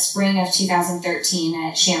in the spring of 2013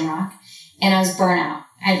 at Shamrock, and I was burnout.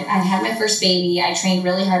 I'd had my first baby. I trained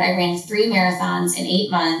really hard. I ran 3 marathons in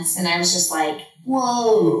 8 months, and I was just like,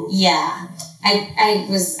 whoa. Yeah. Like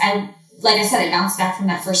I said, I bounced back from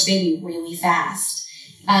that first baby really fast.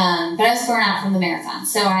 But I was burnt out from the marathon.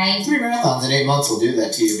 So 3 marathons in 8 months will do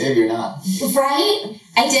that to you, baby or not. Right?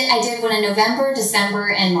 I did one in November,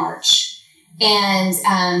 December, and March. And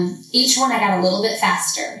each one I got a little bit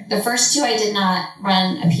faster. The first 2 I did not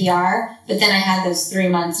run a PR, but then I had those 3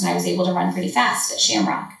 months and I was able to run pretty fast at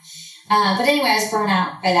Shamrock. But anyway, I was burnt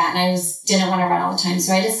out by that, and I didn't want to run all the time.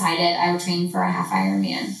 So I decided I would train for a half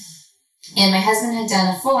Ironman. And my husband had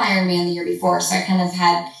done a full Ironman the year before, so I kind of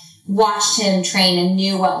had watched him train and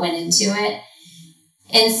knew what went into it.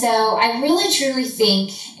 And so I really truly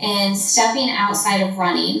think in stepping outside of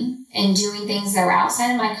running and doing things that were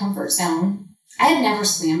outside of my comfort zone. I had never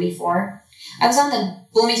swam before. I was on the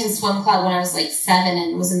Bloomington Swim Club when I was like 7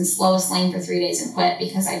 and was in the slowest lane for 3 days and quit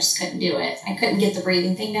because I just couldn't do it. I couldn't get the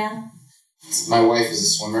breathing thing down. My wife is a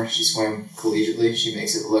swimmer. She swam collegiately. She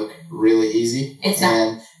makes it look really easy. It's not.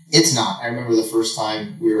 And it's not. I remember the first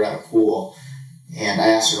time we were at a pool and I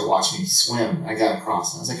asked her to watch me swim. I got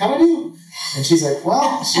across and I was like, how do I do? And she's like,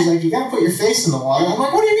 you got to put your face in the water. I'm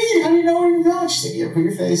like, what do you mean? How do you know where you're going? She's like, you got to put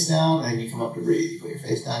your face down and you come up to breathe. You put your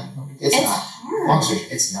face down. It's not hard. Long story,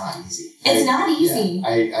 it's not easy. It's not easy.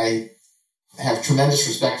 Yeah, I have tremendous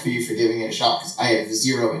respect for you for giving it a shot because I have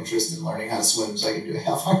zero interest in learning how to swim so I can do a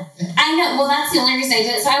half Ironman. I know. Well, that's the only reason I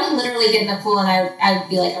did it. So I would literally get in the pool and I would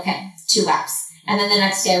be like, okay, 2 laps. And then the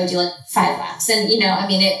next day I would do like 5 laps. And,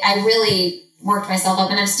 I really worked myself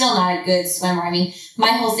up, and I'm still not a good swimmer. I mean,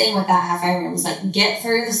 my whole thing with that half Ironman was like, get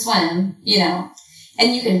through the swim,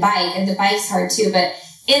 and you can bike, and the bike's hard too, but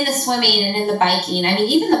in the swimming and in the biking,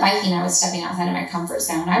 even the biking, I was stepping outside of my comfort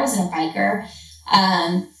zone. I wasn't a biker.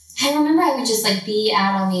 I remember I would just like be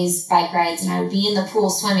out on these bike rides, and I would be in the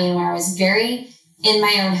pool swimming where I was very in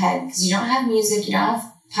my own head because you don't have music, you don't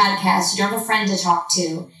have podcasts, you don't have a friend to talk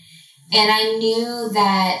to. And I knew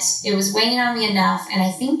that it was weighing on me enough. And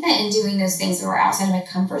I think that in doing those things that were outside of my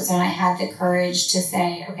comfort zone, I had the courage to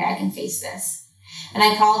say, okay, I can face this. And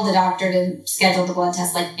I called the doctor to schedule the blood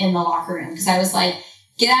test, like in the locker room. Because I was like,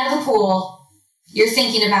 get out of the pool. You're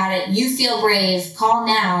thinking about it. You feel brave. Call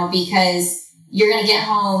now because you're going to get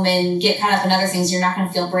home and get caught up in other things. You're not going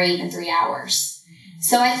to feel brave in 3 hours.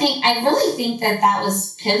 So I really think that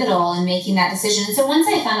was pivotal in making that decision. And so once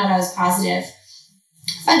I found out I was positive,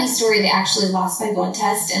 funny story, they actually lost my blood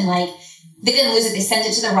test and they didn't lose it. They sent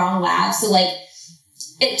it to the wrong lab. So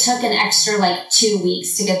it took an extra 2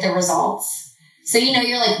 weeks to get the results. So, you're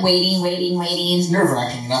waiting. It's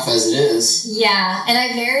nerve-wracking enough as it is. Yeah. And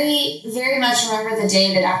I very, very much remember the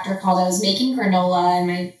day the doctor called. I was making granola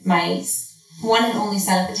and my one and only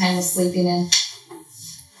son at the time was sleeping, and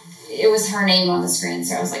it was her name on the screen.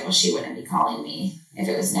 So I was like, well, she wouldn't be calling me if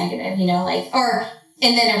it was negative,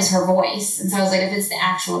 and then it was her voice. And so I was like, if it's the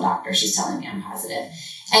actual doctor, she's telling me I'm positive.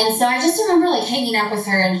 And so I just remember hanging up with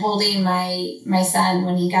her and holding my son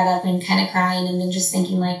when he got up and kind of crying, and then just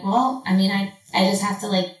thinking I just have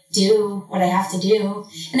to do what I have to do.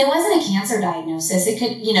 And it wasn't a cancer diagnosis. It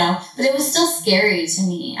could, but it was still scary to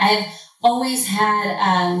me. I've always had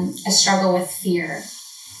a struggle with fear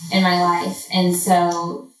in my life. And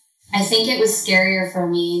so I think it was scarier for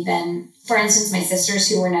me than, for instance, my sisters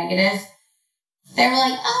who were negative. They were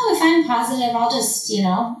like, oh, if I'm positive, I'll just,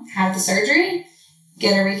 have the surgery,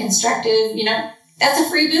 get a reconstructive, that's a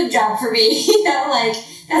free boob job for me,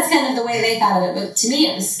 that's kind of the way they thought of it. But to me,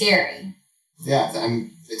 it was scary. Yeah,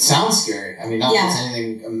 it sounds scary. Not that it's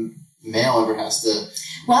anything a male ever has to deal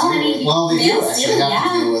with. Well, they do actually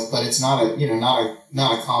have to deal with, but it's not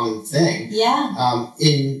a common thing. Yeah.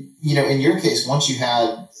 In your case, once you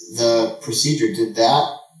had the procedure, did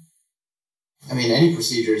that I mean, any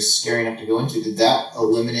procedure is scary enough to go into. Did that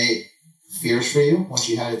eliminate fears for you once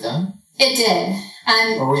you had it done? It did.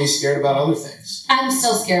 Or were you scared about other things? I'm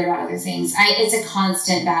still scared about other things. It's a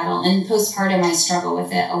constant battle, and postpartum I struggle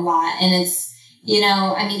with it a lot. And it's,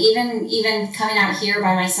 I mean, even coming out here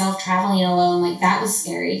by myself, traveling alone, like that was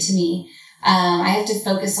scary to me. I have to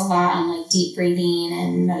focus a lot on like deep breathing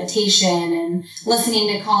and meditation and listening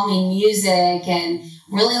to calming music and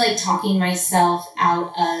really like talking myself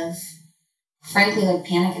out of, frankly, like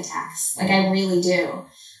panic attacks. Like I really do.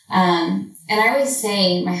 And I always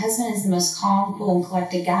say my husband is the most calm, cool, and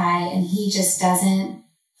collected guy, and he just doesn't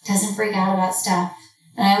freak out about stuff.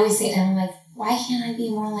 And I always say to him, I'm like, why can't I be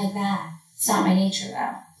more like that? It's not my nature,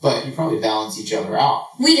 though. But you probably balance each other out.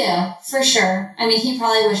 We do, for sure. I mean, he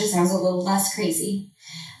probably wishes I was a little less crazy.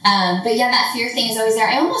 But yeah, that fear thing is always there.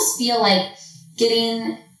 I almost feel like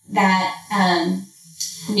getting that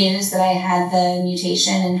news that I had the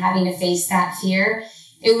mutation and having to face that fear,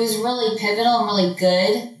 it was really pivotal and really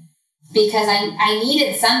good because I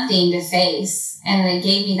needed something to face, and it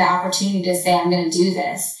gave me the opportunity to say, I'm going to do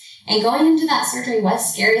this. And going into that surgery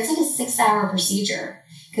was scary. It's like a 6-hour procedure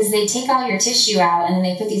because they take all your tissue out and then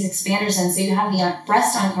they put these expanders in. So you have the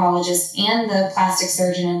breast oncologist and the plastic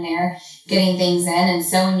surgeon in there getting things in and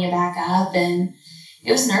sewing you back up. And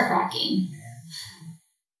it was nerve-wracking.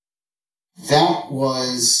 That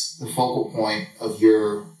was the focal point of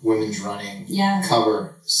your women's running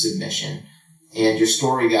cover submission. And your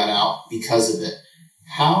story got out because of it.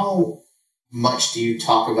 How much do you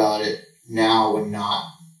talk about it now when not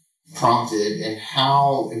prompted? And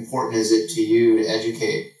how important is it to you to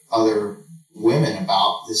educate other women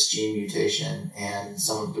about this gene mutation and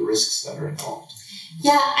some of the risks that are involved?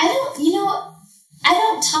 Yeah, I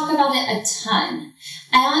don't talk about it a ton.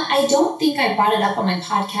 I don't think I brought it up on my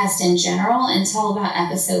podcast in general until about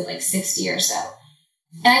episode like 60 or so.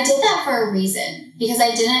 And I did that for a reason, because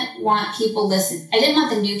I didn't want I didn't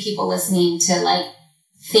want the new people listening to like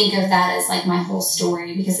think of that as like my whole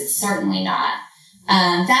story, because it's certainly not.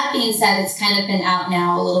 That being said, it's kind of been out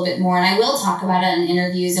now a little bit more, and I will talk about it in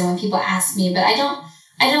interviews and when people ask me, but I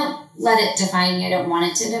don't let it define me. I don't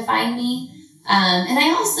want it to define me. And I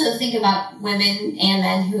also think about women and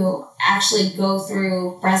men who actually go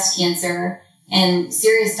through breast cancer and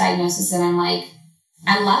serious diagnosis, and I'm like,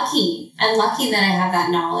 I'm lucky. I'm lucky that I have that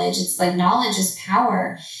knowledge. It's like knowledge is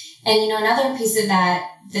power. And, another piece of that,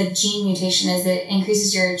 the gene mutation, is it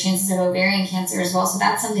increases your chances of ovarian cancer as well. So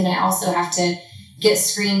that's something I also have to get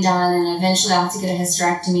screened on, and eventually I'll have to get a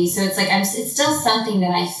hysterectomy. So it's like, it's still something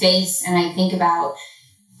that I face and I think about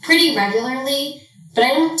pretty regularly, but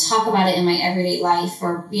I don't talk about it in my everyday life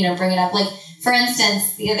or, bring it up. Like, for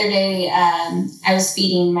instance, the other day, I was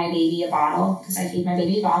feeding my baby a bottle, because I feed my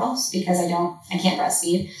baby bottles because I can't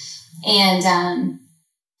breastfeed. And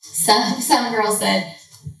some girl said,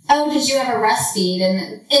 oh, did you ever breastfeed?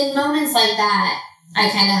 And in moments like that, I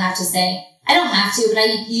kind of have to say, I don't have to, but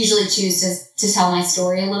I usually choose to tell my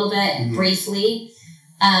story a little bit briefly.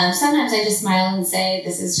 Sometimes I just smile and say,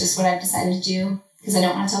 this is just what I've decided to do because I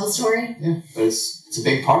don't want to tell the story. Yeah, but it's a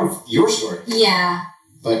big part of your story. Yeah.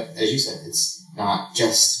 But as you said, it's not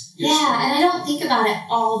just your story. And I don't think about it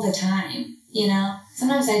all the time,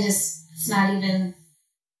 Sometimes it's not even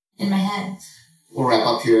in my head. We'll wrap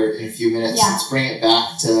up here in a few minutes. Yeah. Let's bring it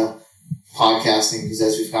back to podcasting, because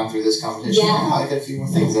as we've gone through this competition, I got a few more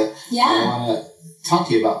things that I want to talk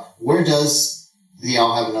to you about. Where does the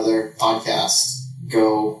I'll Have Another podcast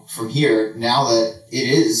go from here now that it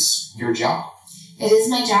is your job? It is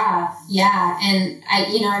my job, yeah. And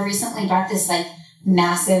I recently bought this like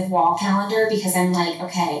massive wall calendar because I'm like,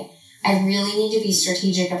 okay, I really need to be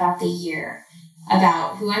strategic about the year,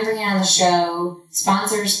 about who I'm bringing on the show,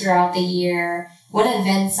 sponsors throughout the year, what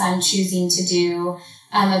events I'm choosing to do.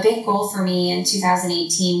 A big goal for me in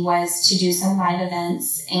 2018 was to do some live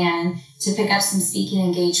events and to pick up some speaking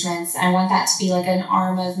engagements. I want that to be like an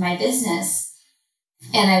arm of my business.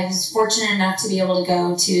 And I was fortunate enough to be able to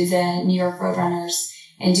go to the New York Roadrunners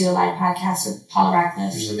and do a live podcast with Paula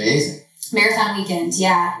Radcliffe. Which is amazing. Marathon weekend,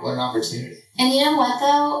 yeah. What an opportunity. And you know what,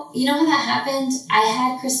 though? You know how that happened? I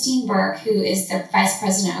had Christine Burke, who is the vice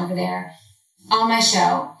president over there, on my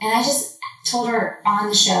show. And I just told her on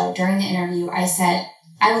the show during the interview, I said,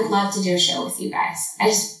 I would love to do a show with you guys. I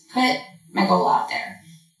just put my goal out there.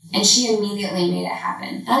 And she immediately made it happen.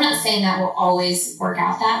 And I'm not saying that will always work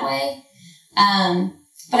out that way.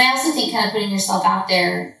 But I also think kind of putting yourself out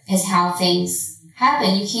there is how things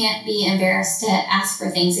happen. You can't be embarrassed to ask for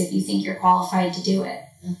things if you think you're qualified to do it.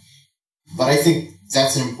 But I think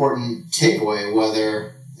that's an important takeaway,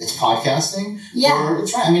 whether it's podcasting. Yeah. Or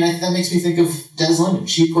it's right. I mean, that makes me think of Des Linden.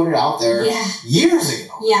 She put it out there years ago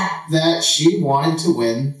that she wanted to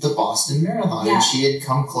win the Boston Marathon. And she had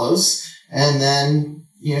come close. And then,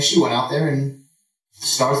 she went out there and the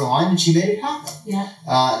stars aligned and she made it happen. Yeah.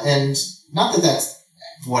 And not that that's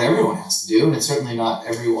what everyone has to do, and it's certainly not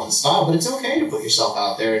everyone's style, but it's okay to put yourself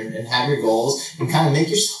out there and have your goals and kind of make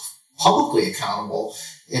yourself publicly accountable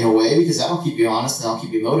in a way, because that'll keep you honest and that'll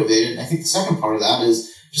keep you motivated. And I think the second part of that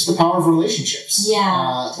is just the power of relationships.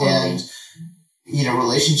 Yeah, totally. And,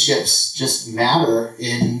 relationships just matter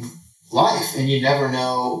in life, and you never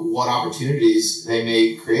know what opportunities they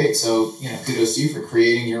may create. So, kudos to you for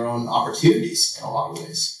creating your own opportunities in a lot of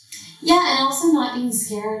ways. Yeah, and also not being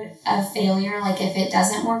scared of failure. Like, if it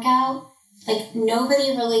doesn't work out, like,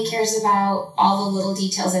 nobody really cares about all the little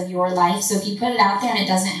details of your life. So if you put it out there and it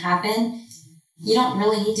doesn't happen, you don't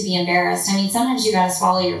really need to be embarrassed. I mean, sometimes you got to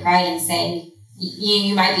swallow your pride and say,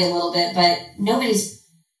 you might be a little bit, but nobody's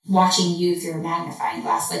watching you through a magnifying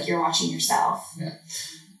glass like you're watching yourself. Yeah.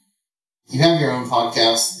 You have your own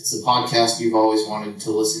podcast. It's a podcast you've always wanted to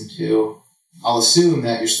listen to. I'll assume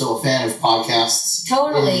that you're still a fan of podcasts.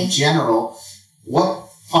 Totally. In general. What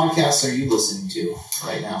podcasts are you listening to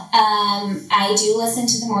right now? I do listen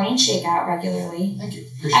to the Morning Shakeout regularly. Thank you.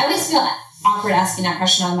 I always feel awkward asking that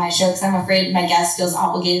question on my show because I'm afraid my guest feels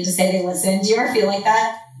obligated to say they listen. Do you ever feel like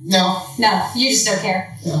that? No, you just don't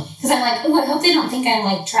care. Yeah. Because I'm like, I hope they don't think I'm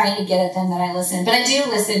like trying to get at them that I listen. But I do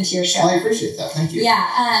listen to your show. I appreciate that. Thank you.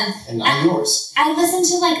 Yeah. And I'm yours. I listen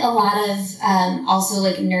to like a lot of also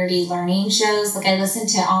like nerdy learning shows. Like I listen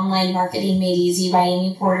to Online Marketing Made Easy by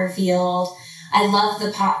Amy Porterfield. I love the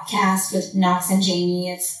podcast with Knox and Jamie.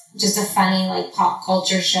 It's just a funny like pop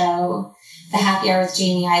culture show. The Happy Hour with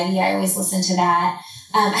Jamie Ivey. I always listen to that.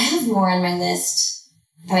 I have more on my list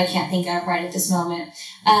that I can't think of right at this moment.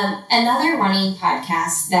 Another running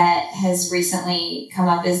podcast that has recently come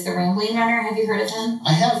up is The Rambling Runner. Have you heard of him?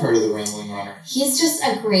 I have heard of The Rambling Runner. He's just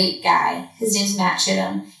a great guy. His name's Matt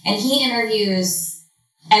Chittum, and he interviews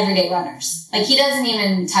everyday runners. Like, he doesn't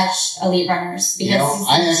even touch elite runners. Because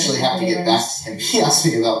I actually have to get back to him. He asked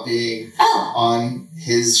me about being on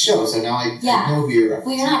his show, so now I know who you're referencing.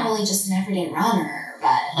 Well, you're not really just an everyday runner,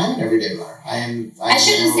 but... I'm an everyday runner. I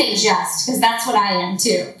shouldn't say just, because that's what I am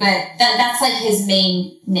too, but that's like his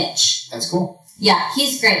main niche. That's cool. Yeah,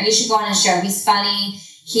 he's great. You should go on his show. He's funny.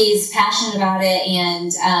 He's passionate about it,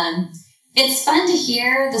 and it's fun to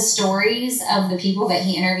hear the stories of the people that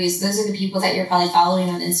he interviews. Those are the people that you're probably following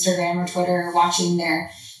on Instagram or Twitter, or watching their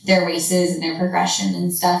races and their progression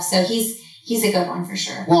and stuff. So he's a good one for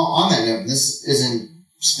sure. Well, on that note, this isn't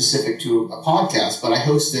specific to a podcast, but I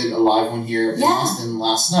hosted a live one here in Austin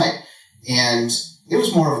last night. And it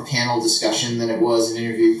was more of a panel discussion than it was an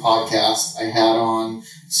interview podcast. I had on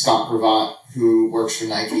Scott Gravatt, who works for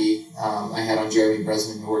Nike. I had on Jeremy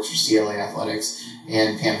Bresman, who works for CLA Athletics,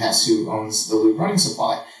 and Pam Hess, who owns the Loop Running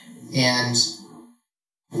Supply. And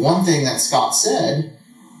one thing that Scott said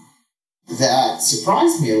that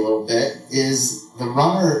surprised me a little bit is the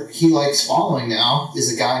runner he likes following now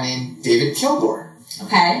is a guy named David Kilgore.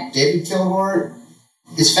 Okay. David Kilgore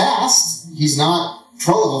is fast. He's not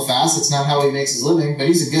pro-level fast. It's not how he makes his living, but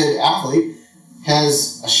he's a good athlete,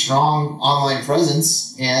 has a strong online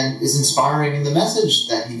presence, and is inspiring in the message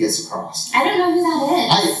that he gets across. I don't know who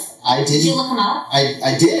that is. I did. Did you look him up?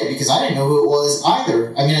 I did, because I didn't know who it was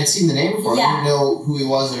either. I mean, I'd seen the name before. I didn't know who he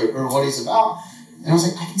was or what he's about. And I was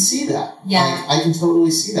like, I can see that. Yeah. Like, I can totally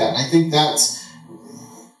see that. And I think that's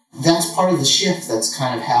part of the shift that's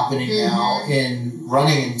kind of happening now in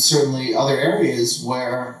running, and certainly other areas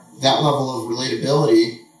where that level of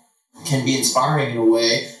relatability can be inspiring in a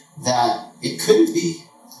way that it couldn't be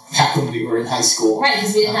back when we were in high school. Right,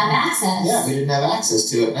 because we didn't have access. Yeah, we didn't have access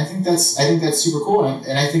to it. And I think that's super cool.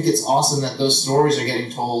 And I think it's awesome that those stories are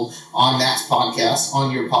getting told on Matt's podcast,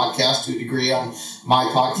 on your podcast to a degree, on my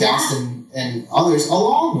podcast, and others,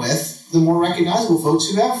 along with the more recognizable folks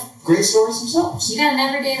who have great stories themselves. You got an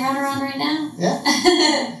everyday runner on right now?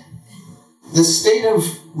 Yeah. The state of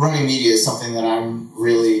running media is something that I'm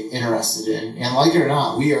really interested in. And like it or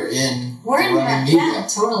not, we are in running media. Yeah,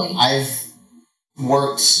 totally. I've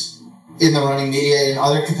worked in the running media in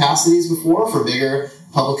other capacities before for bigger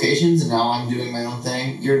publications, and now I'm doing my own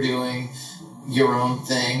thing. You're doing your own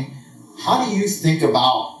thing. How do you think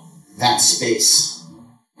about that space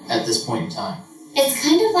at this point in time? It's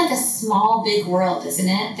kind of like a small, big world, isn't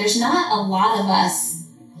it? There's not a lot of us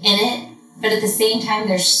in it. But at the same time,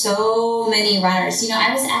 there's so many runners.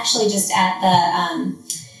 I was actually just at the,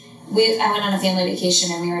 I went on a family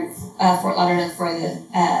vacation, and we were at Fort Lauderdale for the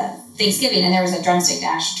Thanksgiving, and there was a drumstick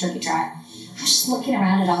dash, turkey trot. was just looking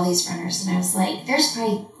around at all these runners, and I was like, there's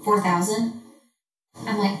probably 4,000.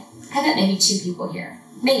 I'm like, I bet maybe 2 people here.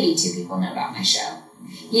 Maybe 2 people know about my show.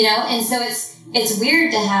 You know? And so it's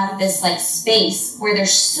weird to have this like space where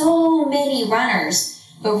there's so many runners,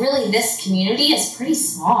 but really this community is pretty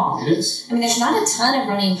small. It is. I mean, there's not a ton of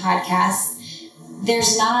running podcasts.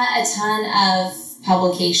 There's not a ton of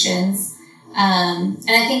publications. And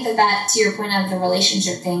I think that to your point of the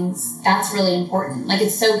relationship things, that's really important. Like,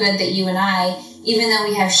 it's so good that you and I, even though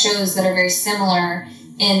we have shows that are very similar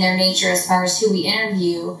in their nature as far as who we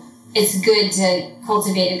interview, it's good to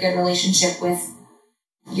cultivate a good relationship with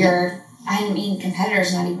your, I mean, competitor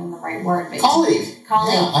is not even the right word, but colleague.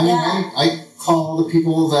 Yeah, I mean, I call the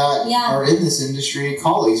people that are in this industry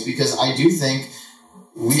colleagues, because I do think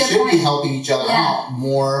we should be helping each other out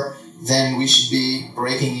more than we should be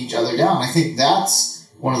breaking each other down. I think that's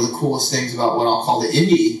one of the coolest things about what I'll call the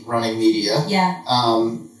indie running media. Yeah.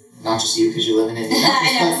 Not just you, because you live in Indianapolis.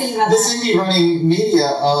 I know, thinking about this that. Indie running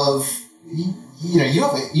media of, you know, you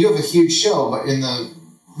have a huge show, but in the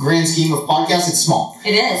grand scheme of podcasts, it's small.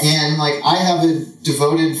 It is. And like, I have a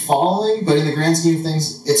devoted following, but in the grand scheme of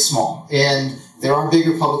things, it's small. And there are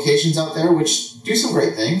bigger publications out there which do some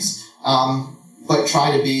great things, but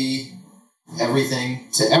try to be everything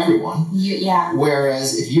to everyone.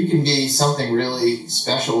 Whereas if you can be something really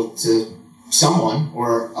special to someone,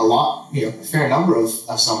 or a lot, you know, a fair number of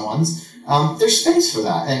someone's, there's space for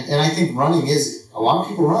that. And I think running is, a lot of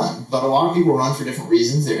people run, but a lot of people run for different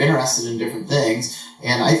reasons. They're interested in different things.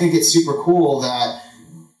 And I think it's super cool that,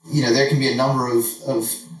 you know, there can be a number of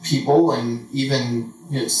people, and even,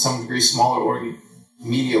 you know, to some degree smaller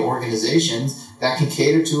media organizations that can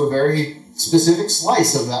cater to a very specific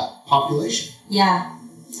slice of that population. Yeah.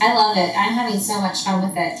 I love it. I'm having so much fun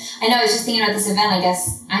with it. I know, I was just thinking about this event. I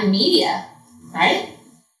guess I'm media, right?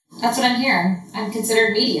 That's what I'm hearing. I'm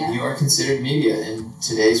considered media. You are considered media in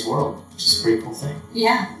today's world, which is a pretty cool thing.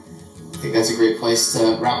 Yeah. I think that's a great place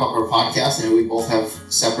to wrap up our podcast. I know we both have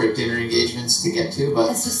separate dinner engagements to get to, but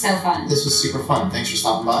this was so fun. This was super fun. Thanks for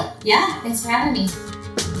stopping by. Yeah, thanks for having me.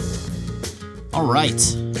 All right.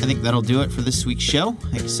 I think that'll do it for this week's show.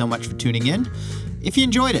 Thank you so much for tuning in. If you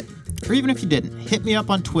enjoyed it, or even if you didn't, hit me up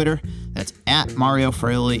on Twitter. That's at Mario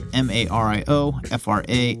Fraioli,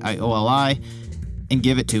 MarioFraioli, and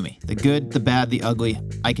give it to me. The good, the bad, the ugly.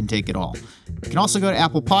 I can take it all. You can also go to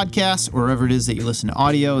Apple Podcasts or wherever it is that you listen to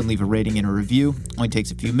audio and leave a rating and a review. Only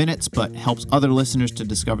takes a few minutes, but helps other listeners to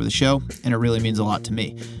discover the show, and it really means a lot to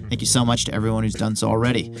me. Thank you so much to everyone who's done so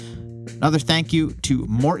already. Another thank you to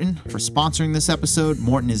Morton for sponsoring this episode.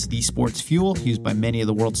 Morton is the sports fuel used by many of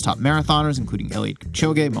the world's top marathoners, including Eliud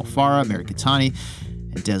Kipchoge, Mo Farah, Mary Keitany,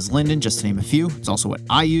 and Des Linden, just to name a few. It's also what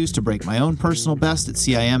I used to break my own personal best at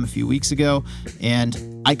CIM a few weeks ago,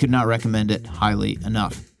 and I could not recommend it highly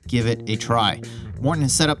enough. Give it a try. Morton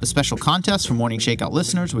has set up a special contest for Morning Shakeout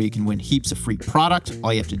listeners where you can win heaps of free product.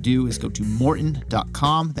 All you have to do is go to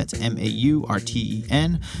morton.com, that's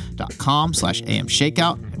MAURTEN.com/AM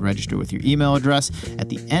Shakeout, and register with your email address. At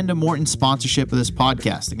the end of Morton's sponsorship of this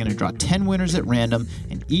podcast, they're going to draw 10 winners at random,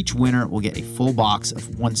 and each winner will get a full box of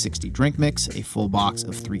 160 drink mix, a full box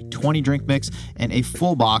of 320 drink mix, and a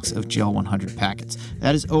full box of Gel 100 packets.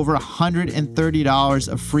 That is over $130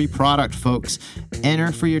 of free product, folks.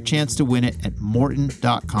 Enter for your chance to win it at morton.com/AM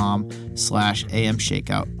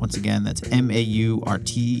Shakeout. Once again, that's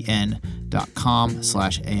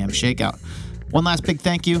MAURTEN.com/AM Shakeout. One last big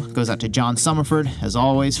thank you goes out to John Summerford, as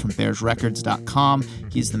always, from BearsRecords.com.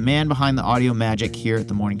 He's the man behind the audio magic here at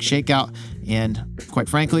the Morning Shakeout, and quite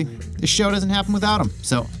frankly, this show doesn't happen without him.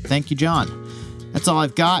 So thank you, John. That's all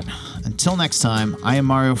I've got. Until next time, I am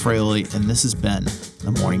Mario Fraioli, and this has been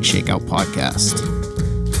the Morning Shakeout Podcast.